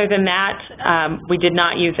 And other than that, we did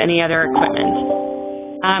not use any other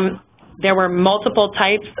equipment. There were multiple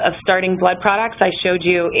types of starting blood products. I showed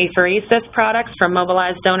you apheresis products from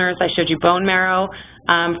mobilized donors. I showed you bone marrow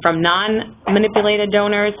from non-manipulated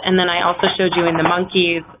donors. And then I also showed you in the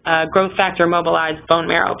monkeys growth factor mobilized bone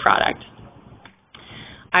marrow product.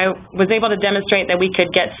 I was able to demonstrate that we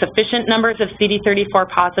could get sufficient numbers of CD34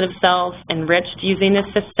 positive cells enriched using this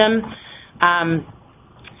system.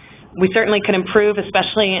 We certainly could improve,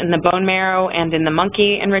 especially in the bone marrow and in the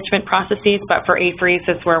monkey enrichment processes, but for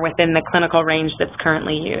apheresis, we're within the clinical range that's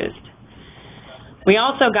currently used. We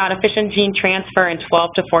also got efficient gene transfer in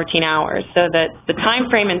 12 to 14 hours, so that the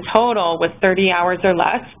time frame in total was 30 hours or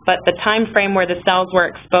less, but the time frame where the cells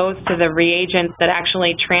were exposed to the reagents that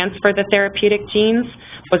actually transfer the therapeutic genes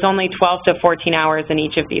was only 12 to 14 hours in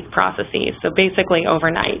each of these processes, so basically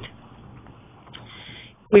overnight.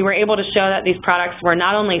 We were able to show that these products were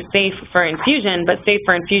not only safe for infusion, but safe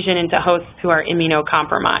for infusion into hosts who are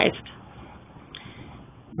immunocompromised.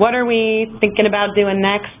 What are we thinking about doing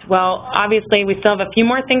next? Well, obviously, we still have a few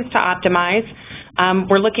more things to optimize.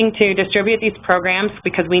 We're looking to distribute these programs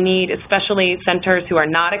because we need especially centers who are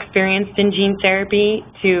not experienced in gene therapy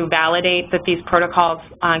to validate that these protocols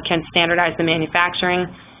can standardize the manufacturing.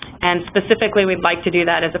 And specifically, we'd like to do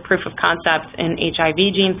that as a proof of concept in HIV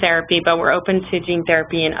gene therapy, but we're open to gene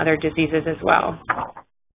therapy in other diseases as well.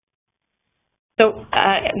 So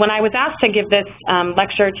when I was asked to give this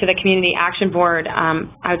lecture to the Community Action Board,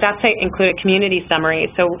 I was asked to include a community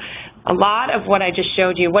summary. So a lot of what I just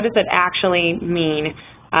showed you, what does it actually mean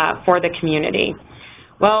for the community?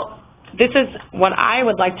 Well, this is what I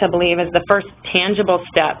would like to believe is the first tangible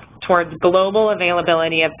step towards global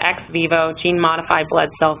availability of ex vivo gene-modified blood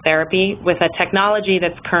cell therapy with a technology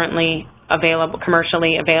that's currently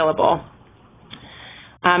commercially available.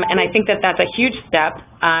 And I think that that's a huge step.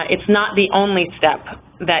 It's not the only step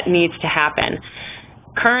that needs to happen.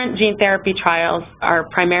 Current gene therapy trials are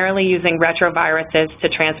primarily using retroviruses to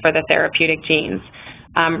transfer the therapeutic genes.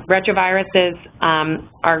 Retroviruses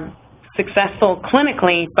are successful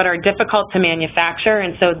clinically, but are difficult to manufacture,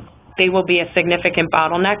 and so they will be a significant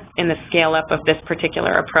bottleneck in the scale-up of this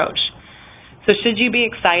particular approach. So should you be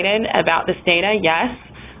excited about this data? Yes.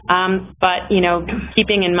 But,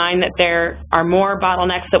 keeping in mind that there are more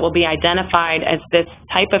bottlenecks that will be identified as this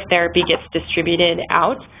type of therapy gets distributed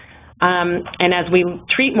out. And as we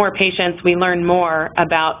treat more patients, we learn more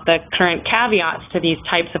about the current caveats to these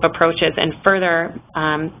types of approaches and further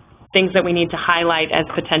things that we need to highlight as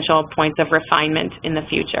potential points of refinement in the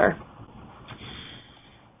future.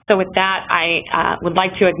 So with that, I would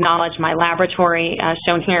like to acknowledge my laboratory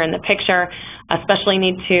shown here in the picture. Especially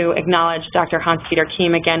need to acknowledge Dr. Hans-Peter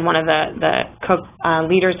Kiem, again, one of the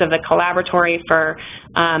leaders of the collaboratory, for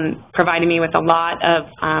providing me with a lot of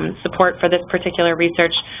support for this particular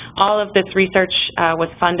research. All of this research was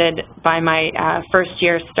funded by my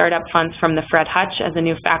first-year startup funds from the Fred Hutch as a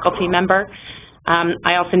new faculty member.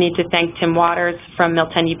 I also need to thank Tim Waters from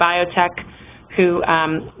Miltenyi Biotech, who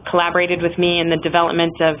collaborated with me in the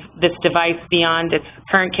development of this device beyond its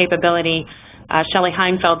current capability. Shelley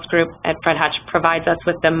Heinfeld's group at Fred Hutch provides us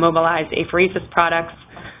with the mobilized apheresis products.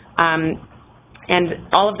 And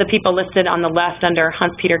all of the people listed on the left under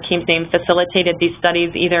Hans-Peter Kiem's name facilitated these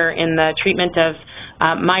studies either in the treatment of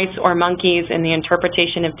mice or monkeys, in the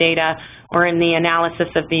interpretation of data, or in the analysis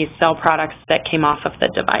of these cell products that came off of the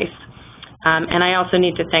device. And I also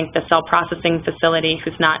need to thank the cell processing facility,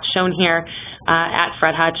 who's not shown here, at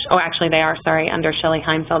Fred Hutch. Oh, actually they are, sorry, under Shelley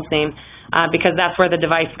Heinfeld's name. Because that's where the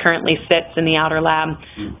device currently sits in the outer lab.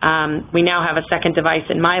 We now have a second device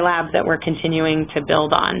in my lab that we're continuing to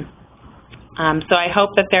build on. So I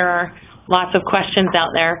hope that there are lots of questions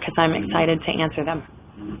out there because I'm excited to answer them.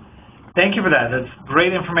 Thank you for that. That's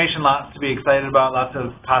great information, lots to be excited about, lots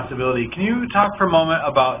of possibility. Can you talk for a moment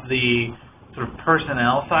about the sort of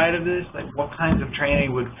personnel side of this? Like what kinds of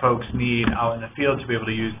training would folks need out in the field to be able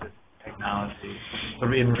to use this technology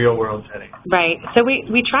in real-world settings? Right. So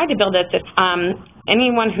we tried to build it. If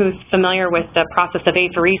anyone who's familiar with the process of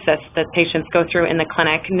apheresis that patients go through in the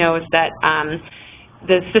clinic knows that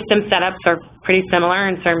the system setups are pretty similar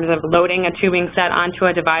in terms of loading a tubing set onto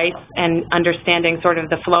a device and understanding sort of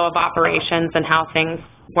the flow of operations and how things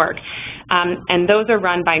work. And those are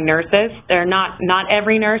run by nurses. They're not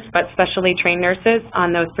every nurse, but specially trained nurses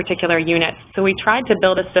on those particular units. So we tried to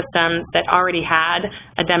build a system that already had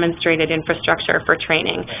a demonstrated infrastructure for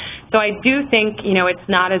training. So I do think, it's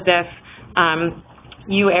not as if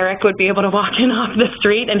you, Eric, would be able to walk in off the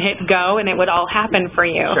street and hit go and it would all happen for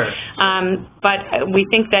you. Sure. But we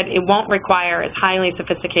think that it won't require as highly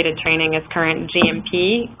sophisticated training as current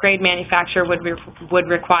GMP grade manufacture would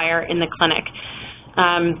require in the clinic.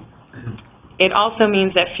 It also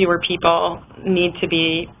means that fewer people need to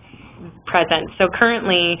be present. So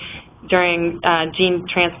currently, during gene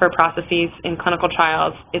transfer processes in clinical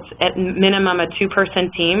trials, it's at minimum a 2-person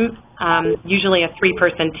team, usually a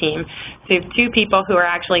 3-person team. So you have 2 people who are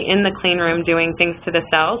actually in the clean room doing things to the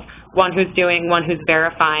cells, one who's doing, one who's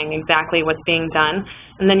verifying exactly what's being done.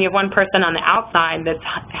 And then you have 1 person on the outside that's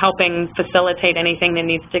helping facilitate anything that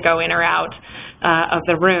needs to go in or out of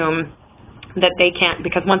the room that they can't,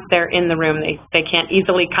 because once they're in the room, they can't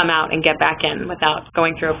easily come out and get back in without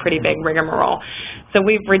going through a pretty big rigmarole. So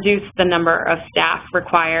we've reduced the number of staff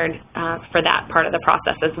required for that part of the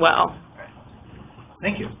process as well.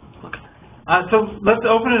 Thank you. So let's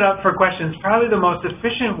open it up for questions. Probably the most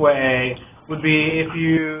efficient way would be if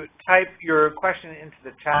you type your question into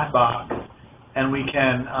the chat box, and we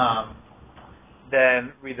can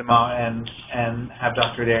then read them out and have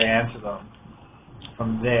Dr. Adair answer them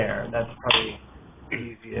from there. That's probably the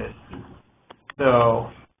easiest. So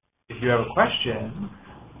if you have a question.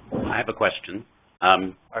 I have a question.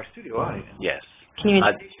 Our studio audience. Yes. Can you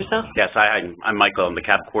introduce yourself? Yes, I'm Michael. I'm the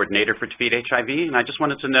CAB coordinator for defeatHIV, and I just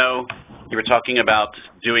wanted to know, you were talking about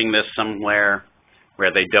doing this somewhere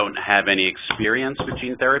where they don't have any experience with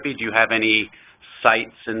gene therapy. Do you have any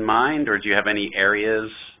sites in mind, or do you have any areas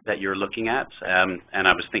that you're looking at? And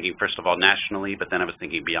I was thinking, first of all, nationally, but then I was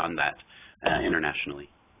thinking beyond that, internationally.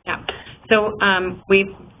 Yeah. So we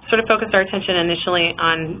sort of focused our attention initially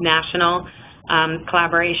on national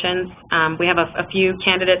collaborations. We have a few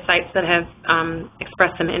candidate sites that have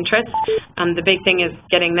expressed some interest. The big thing is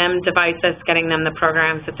getting them devices, getting them the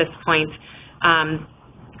programs at this point,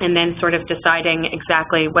 and then sort of deciding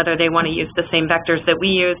exactly whether they want to use the same vectors that we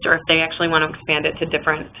used or if they actually want to expand it to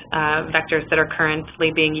different vectors that are currently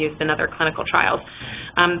being used in other clinical trials.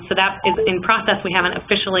 So that is in process. We haven't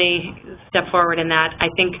officially stepped forward in that. I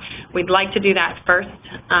think we'd like to do that first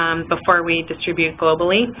before we distribute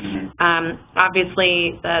globally.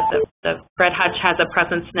 Obviously, the Fred Hutch has a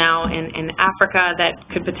presence now in Africa that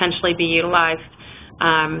could potentially be utilized,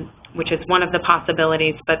 which is one of the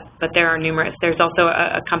possibilities, but there are numerous. There's also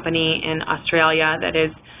a company in Australia that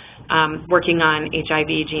is working on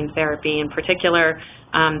HIV gene therapy in particular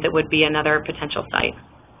that would be another potential site.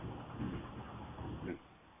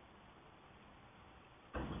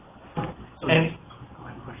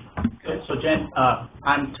 So Jen,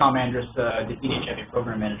 I'm Tom Andrus, defeatHIV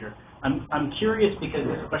Program Manager. I'm curious because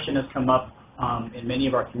this question has come up in many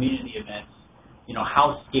of our community events. You know,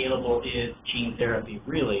 how scalable is gene therapy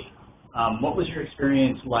really? What was your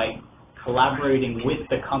experience like collaborating with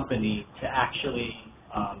the company to actually,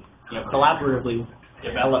 collaboratively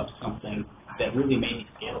develop something that really made it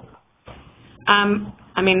scalable?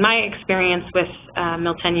 I mean, my experience with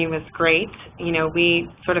Miltenyi was great. You know, we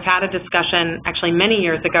sort of had a discussion actually many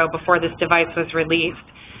years ago before this device was released,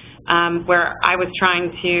 where I was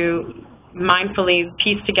trying to mindfully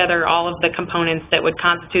piece together all of the components that would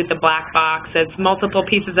constitute the black box as multiple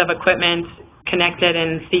pieces of equipment connected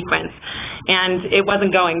in sequence, and it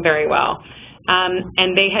wasn't going very well.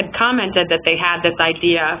 And they had commented that they had this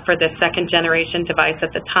idea for the second-generation device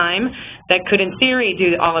at the time that could, in theory,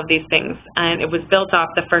 do all of these things, and it was built off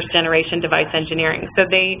the first-generation device engineering. So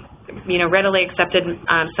they, readily accepted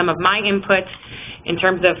some of my input in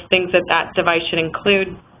terms of things that device should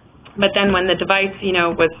include. But then when the device,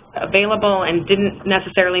 was available and didn't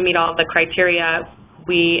necessarily meet all of the criteria,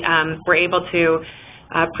 we were able to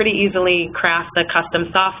pretty easily craft the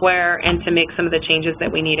custom software and to make some of the changes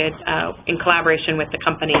that we needed in collaboration with the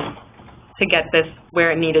company to get this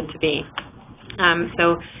where it needed to be.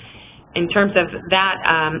 So in terms of that,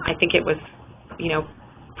 I think it was,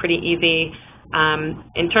 pretty easy.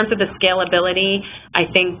 In terms of the scalability,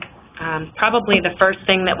 I think probably the first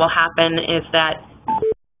thing that will happen is that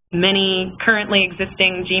many currently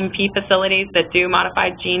existing GMP facilities that do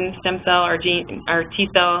modified gene stem cell or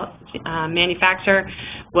T-cell manufacture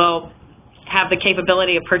will have the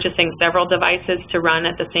capability of purchasing several devices to run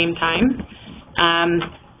at the same time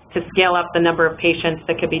to scale up the number of patients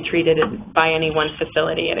that could be treated by any one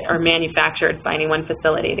facility or manufactured by any one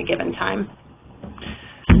facility at a given time.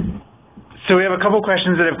 So we have a couple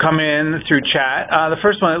questions that have come in through chat. The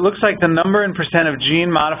first one, it looks like the number and percent of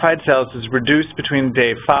gene-modified cells is reduced between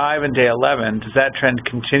day 5 and day 11. Does that trend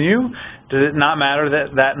continue? Does it not matter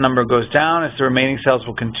that that number goes down as the remaining cells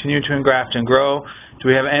will continue to engraft and grow? Do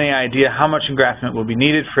we have any idea how much engraftment will be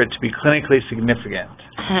needed for it to be clinically significant?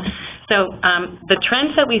 So the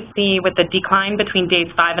trends that we see with the decline between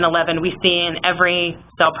days 5 and 11, we see in every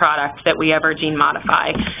cell product that we ever gene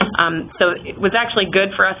modify. So it was actually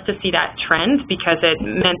good for us to see that trend because it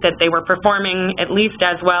meant that they were performing at least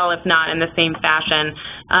as well, if not in the same fashion,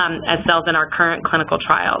 as cells in our current clinical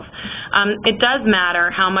trials. It does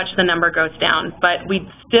matter how much the number goes down, but we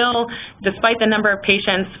still, despite the number of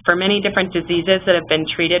patients for many different diseases that have been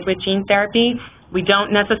treated with gene therapy, we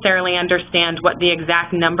don't necessarily understand what the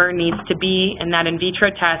exact number needs to be in that in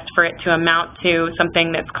vitro test for it to amount to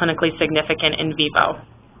something that's clinically significant in vivo.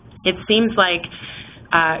 It seems like,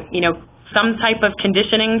 some type of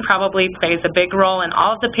conditioning probably plays a big role in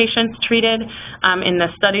all of the patients treated. In the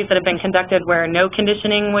studies that have been conducted where no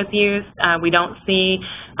conditioning was used, we don't see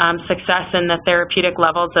success in the therapeutic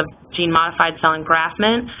levels of gene-modified cell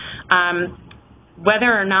engraftment.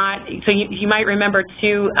 Whether or not, so you might remember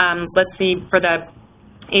too, let's see, for the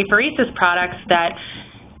apheresis products that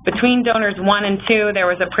between donors 1 and 2, there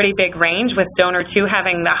was a pretty big range with donor 2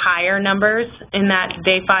 having the higher numbers in that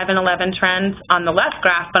day 5 and 11 trends on the left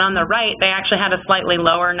graph, but on the right, they actually had a slightly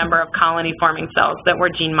lower number of colony-forming cells that were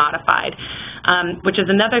gene-modified, which is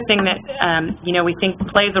another thing that, we think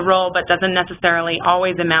plays a role but doesn't necessarily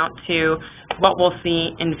always amount to what we'll see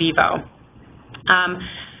in vivo.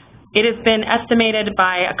 It has been estimated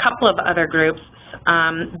by a couple of other groups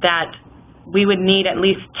that we would need at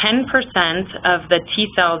least 10% of the T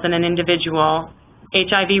cells in an individual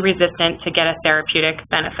HIV resistant to get a therapeutic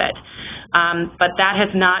benefit. But that has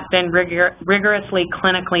not been rigorously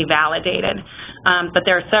clinically validated. But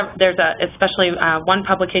there's especially one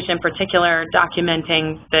publication in particular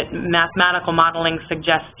documenting that mathematical modeling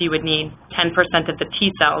suggests you would need 10% of the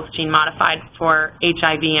T cells gene modified for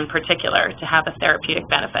HIV in particular to have a therapeutic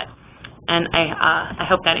benefit. And I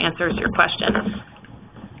hope that answers your question.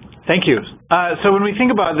 Thank you. So when we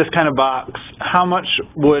think about this kind of box, how much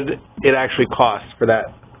would it actually cost for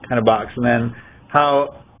that kind of box? And then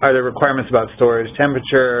how are there requirements about storage,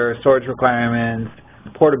 temperature, storage requirements,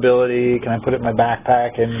 portability? Can I put it in my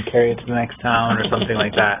backpack and carry it to the next town or something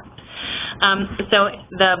like that? So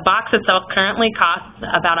the box itself currently costs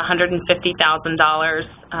about $150,000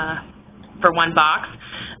 for one box.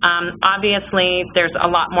 Obviously, there's a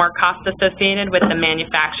lot more cost associated with the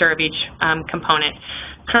manufacture of each component.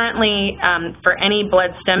 Currently, for any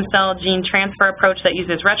blood stem cell gene transfer approach that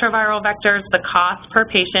uses retroviral vectors, the cost per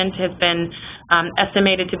patient has been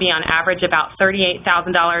estimated to be on average about $38,000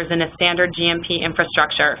 in a standard GMP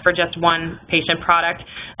infrastructure for just one patient product.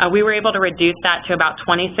 We were able to reduce that to about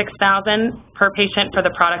 $26,000 per patient for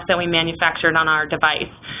the products that we manufactured on our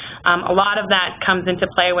device. A lot of that comes into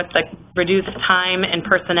play with the reduced time and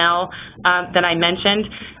personnel that I mentioned.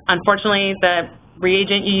 Unfortunately, the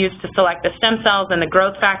reagent you use to select the stem cells and the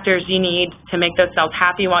growth factors you need to make those cells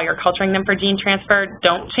happy while you're culturing them for gene transfer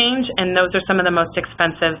don't change, and those are some of the most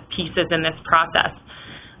expensive pieces in this process.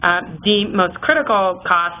 The most critical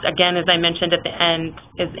cost, again, as I mentioned at the end,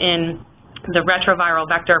 is in the retroviral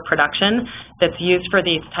vector production that's used for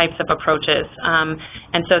these types of approaches.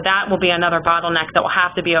 And so that will be another bottleneck that will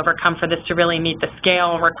have to be overcome for this to really meet the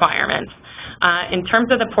scale requirements. In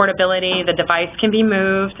terms of the portability, the device can be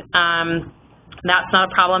moved. That's not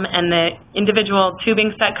a problem, and the individual tubing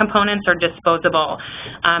set components are disposable.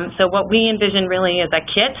 So what we envision really is a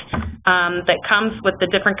kit that comes with the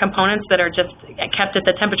different components that are just kept at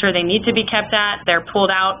the temperature they need to be kept at. They're pulled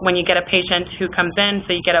out when you get a patient who comes in,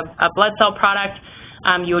 so you get a blood cell product.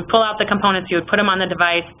 You would pull out the components, you would put them on the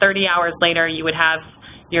device. 30 hours later, you would have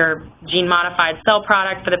your gene-modified cell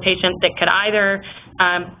product for the patient that could either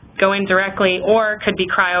go in directly or could be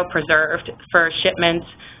cryopreserved for shipment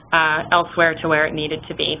elsewhere to where it needed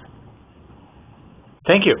to be.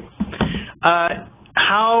 Thank you.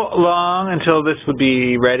 How long until this would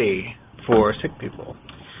be ready for sick people?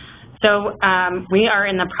 So we are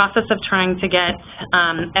in the process of trying to get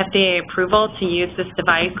FDA approval to use this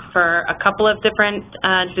device for a couple of different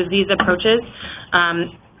disease approaches.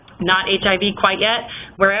 Not HIV quite yet.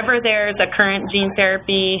 Wherever there's a current gene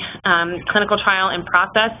therapy clinical trial in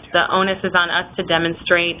process, the onus is on us to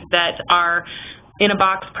demonstrate that our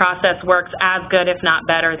in-a-box process works as good, if not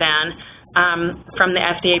better than, from the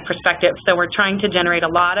FDA perspective. So we're trying to generate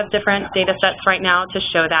a lot of different data sets right now to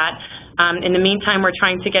show that. In the meantime, we're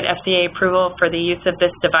trying to get FDA approval for the use of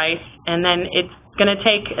this device, and then it's going to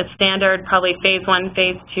take a standard, probably phase 1,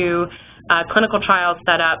 phase 2 clinical trial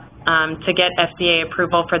setup to get FDA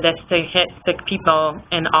approval for this to hit sick people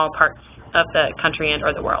in all parts of the country and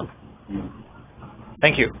or the world.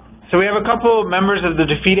 Thank you. So we have a couple members of the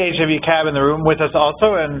Defeat HIV CAB in the room with us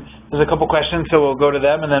also, and there's a couple questions, so we'll go to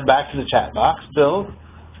them and then back to the chat box. Bill?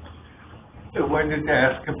 I wanted to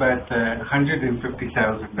ask about the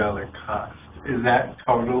 $150,000 cost. Is that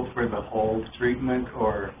total for the whole treatment,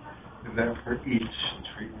 or is that for each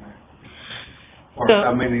treatment? Or so,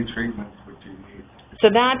 how many treatments would you need? So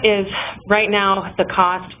that is right now the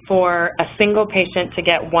cost for a single patient to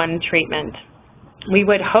get one treatment. We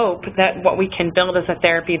would hope that what we can build is a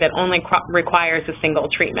therapy that only requires a single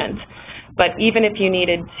treatment. But even if you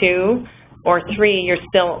needed 2 or 3, you're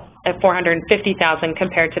still at $450,000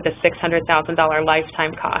 compared to the $600,000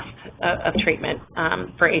 lifetime cost of treatment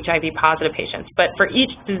for HIV-positive patients. But for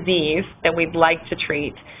each disease that we'd like to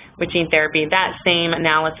treat with gene therapy, that same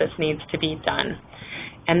analysis needs to be done.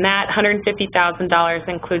 And that $150,000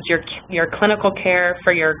 includes your clinical care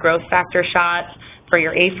for your growth factor shots, for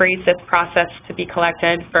your apheresis process to be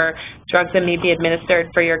collected, for drugs that may be administered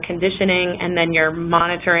for your conditioning, and then your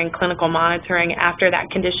monitoring, clinical monitoring after that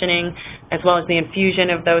conditioning, as well as the infusion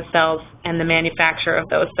of those cells and the manufacture of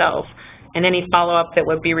those cells, and any follow-up that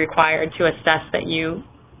would be required to assess that you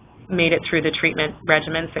made it through the treatment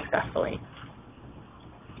regimen successfully.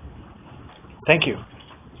 Thank you.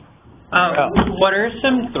 What are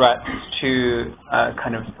some threats to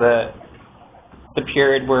kind of the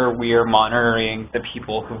period where we are monitoring the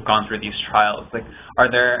people who've gone through these trials? Like,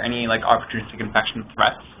 are there any like opportunistic infection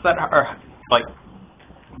threats that are like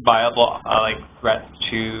viable threats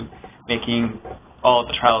to making all of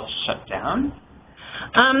the trials shut down?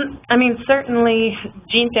 I mean, certainly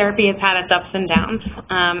gene therapy has had its ups and downs.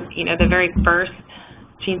 The very first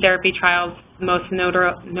gene therapy trials, most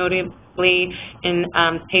notably in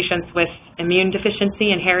patients with immune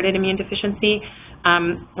deficiency, inherited immune deficiency,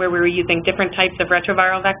 where we were using different types of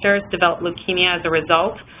retroviral vectors, developed leukemia as a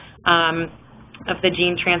result of the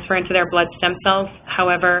gene transfer into their blood stem cells.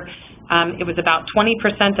 However, it was about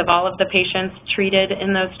 20% of all of the patients treated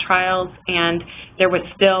in those trials, and there was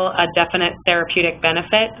still a definite therapeutic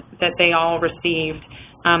benefit that they all received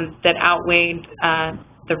that outweighed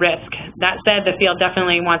the risk. That said, the field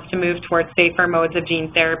definitely wants to move towards safer modes of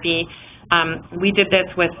gene therapy. We did this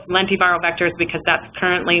with lentiviral vectors because that's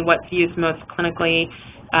currently what's used most clinically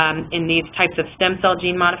in these types of stem cell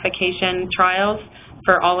gene modification trials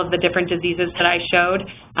for all of the different diseases that I showed.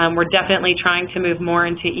 We're definitely trying to move more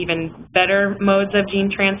into even better modes of gene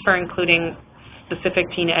transfer, including specific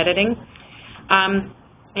gene editing.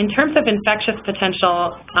 In terms of infectious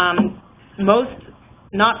potential,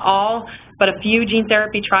 not all, but a few gene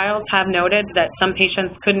therapy trials have noted that some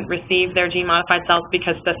patients couldn't receive their gene-modified cells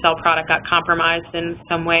because the cell product got compromised in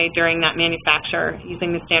some way during that manufacture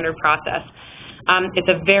using the standard process. It's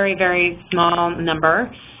a very, very small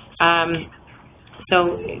number.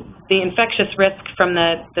 So the infectious risk from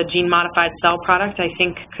the gene-modified cell product, I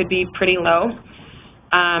think, could be pretty low.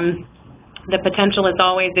 The potential is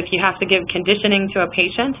always, if you have to give conditioning to a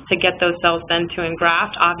patient to get those cells then to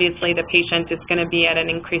engraft, obviously the patient is going to be at an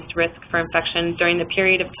increased risk for infection during the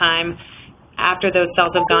period of time after those cells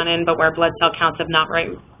have gone in, but where blood cell counts have not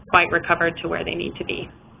quite recovered to where they need to be.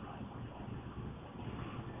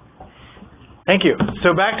 Thank you.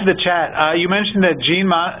 So back to the chat. You mentioned that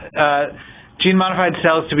gene-modified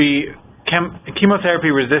cells to be chemotherapy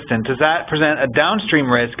resistant. Does that present a downstream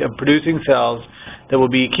risk of producing cells that will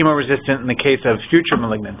be chemoresistant in the case of future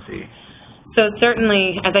malignancy? So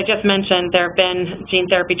certainly, as I just mentioned, there have been gene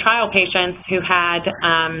therapy trial patients who had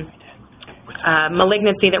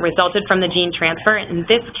malignancy that resulted from the gene transfer. In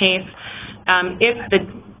this case, if the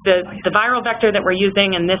viral vector that we're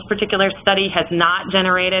using in this particular study has not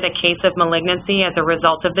generated a case of malignancy as a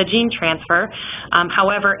result of the gene transfer.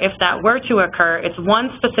 However, if that were to occur, it's one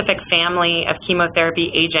specific family of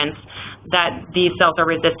chemotherapy agents that these cells are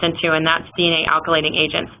resistant to, and that's DNA alkylating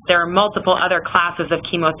agents. There are multiple other classes of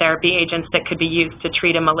chemotherapy agents that could be used to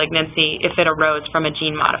treat a malignancy if it arose from a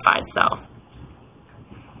gene-modified cell.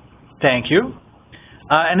 Thank you.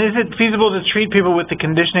 And is it feasible to treat people with the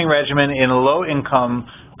conditioning regimen in low-income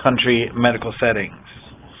country medical settings?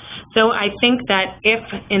 So I think that if,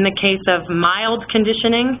 in the case of mild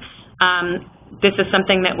conditioning, this is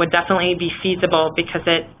something that would definitely be feasible because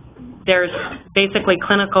there's basically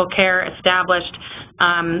clinical care established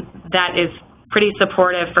that is pretty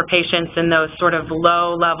supportive for patients in those sort of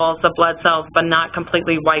low levels of blood cells but not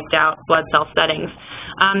completely wiped out blood cell settings.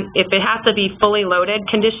 If it has to be fully loaded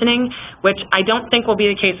conditioning, which I don't think will be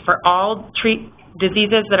the case for all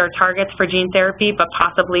diseases that are targets for gene therapy, but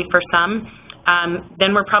possibly for some,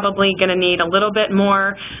 then we're probably going to need a little bit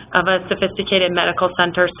more of a sophisticated medical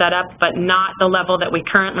center setup, but not the level that we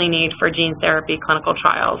currently need for gene therapy clinical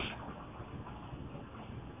trials.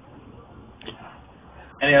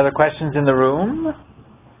 Any other questions in the room?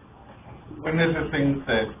 One of the things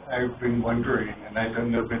that I've been wondering, and I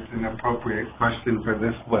don't know if it's an appropriate question for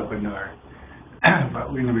this webinar,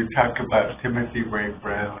 but when we talk about Timothy Ray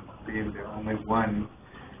Brown being the only one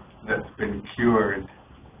that's been cured,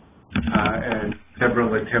 and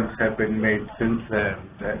several attempts have been made since then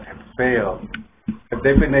that have failed, have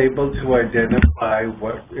they been able to identify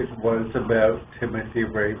what it was about Timothy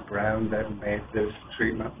Ray Brown that made this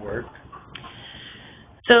treatment work?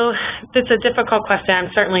 So it's a difficult question.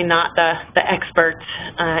 I'm certainly not the expert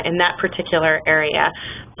in that particular area.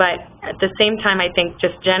 But at the same time, I think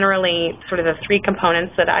just generally sort of the three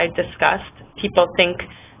components that I discussed, people think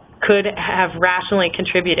could have rationally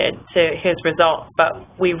contributed to his results. But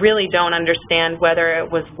we really don't understand whether it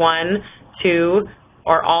was one, two,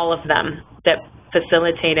 or all of them that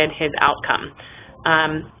facilitated his outcome.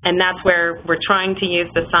 And that's where we're trying to use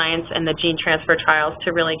the science and the gene transfer trials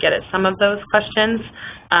to really get at some of those questions,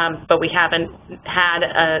 but we haven't had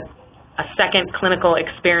a second clinical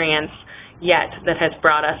experience yet that has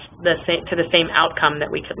brought us to the same outcome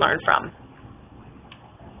that we could learn from.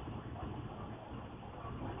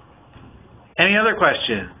 Any other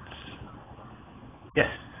questions? Yes.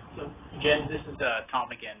 So, Jen, this is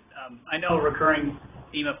Tom again. I know a recurring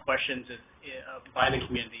theme of questions by the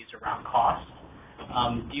community is around cost.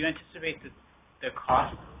 Do you anticipate that the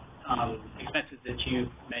cost expenses that you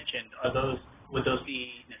mentioned, would those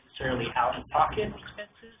be necessarily out-of-pocket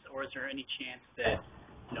expenses, or is there any chance that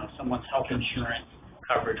someone's health insurance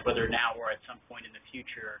coverage, whether now or at some point in the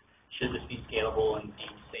future, should this be scalable and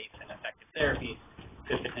deemed safe and effective therapies,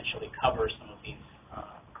 could potentially cover some of these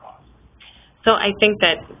costs? So I think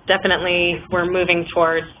that definitely we're moving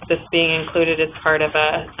towards this being included as part of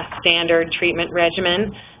a standard treatment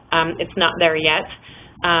regimen. It's not there yet,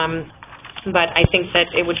 but I think that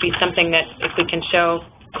it would be something that if we can show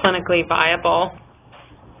clinically viable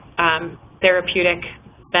therapeutic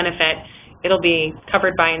benefit, it'll be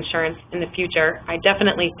covered by insurance in the future. I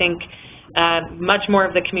definitely think much more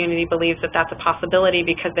of the community believes that that's a possibility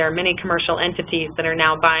because there are many commercial entities that are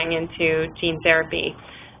now buying into gene therapy.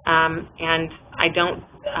 And I don't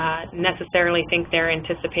necessarily think they're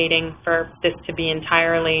anticipating for this to be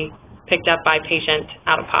entirely picked up by patient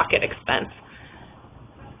out-of-pocket expense.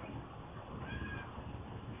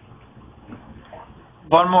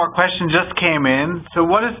 One more question just came in. So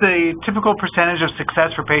what is the typical percentage of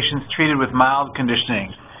success for patients treated with mild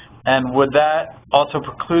conditioning? And would that also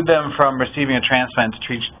preclude them from receiving a transplant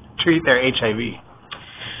to treat their HIV?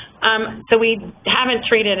 So we haven't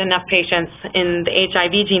treated enough patients in the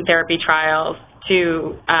HIV gene therapy trials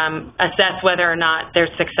to assess whether or not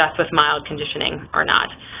there's success with mild conditioning or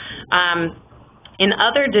not. In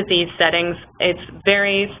other disease settings, it's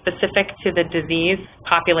very specific to the disease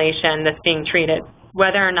population that's being treated,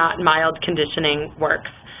 whether or not mild conditioning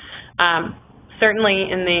works. Certainly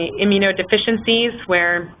in the immunodeficiencies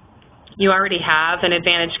where you already have an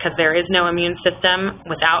advantage because there is no immune system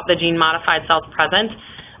without the gene-modified cells present,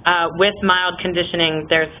 with mild conditioning,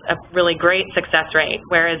 there's a really great success rate,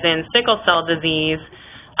 whereas in sickle cell disease,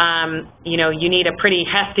 you need a pretty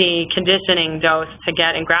hefty conditioning dose to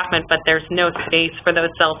get engraftment, but there's no space for those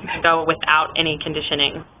cells to go without any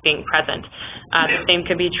conditioning being present. The same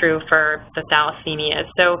could be true for the thalassemias.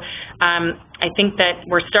 So I think that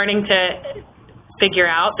we're starting to figure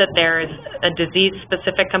out that there's a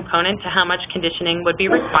disease-specific component to how much conditioning would be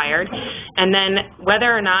required, and then whether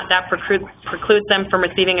or not that precludes them from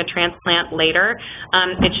receiving a transplant later.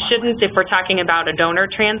 It shouldn't if we're talking about a donor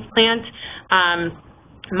transplant.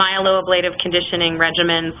 Myeloablative conditioning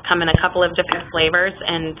regimens come in a couple of different flavors,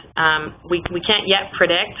 and we can't yet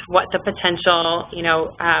predict what the potential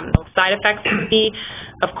side effects would be.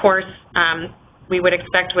 Of course, we would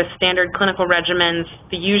expect with standard clinical regimens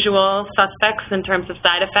the usual suspects in terms of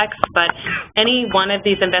side effects, but any one of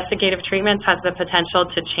these investigative treatments has the potential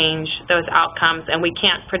to change those outcomes, and we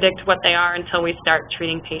can't predict what they are until we start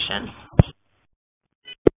treating patients.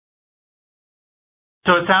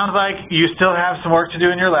 So it sounds like you still have some work to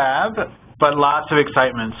do in your lab, but lots of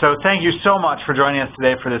excitement. So thank you so much for joining us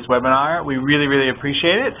today for this webinar. We really, really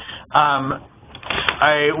appreciate it.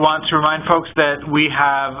 I want to remind folks that we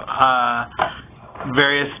have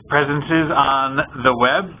various presences on the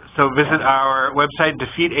web. So visit our website,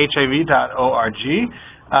 defeatHIV.org.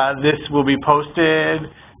 This will be posted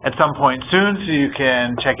at some point soon, so you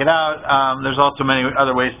can check it out. There's also many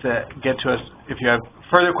other ways to get to us. If you have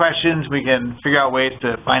further questions, we can figure out ways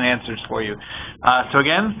to find answers for you. So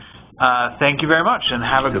again, thank you very much, and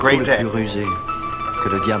have a great day. Le coup le plus rusé que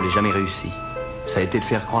le diable ait jamais réussi, ça a été de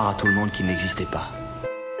faire croire à tout le monde qu'il n'existait pas.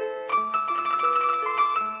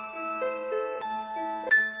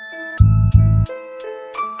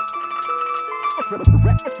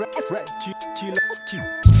 Fred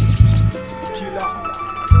Hutch.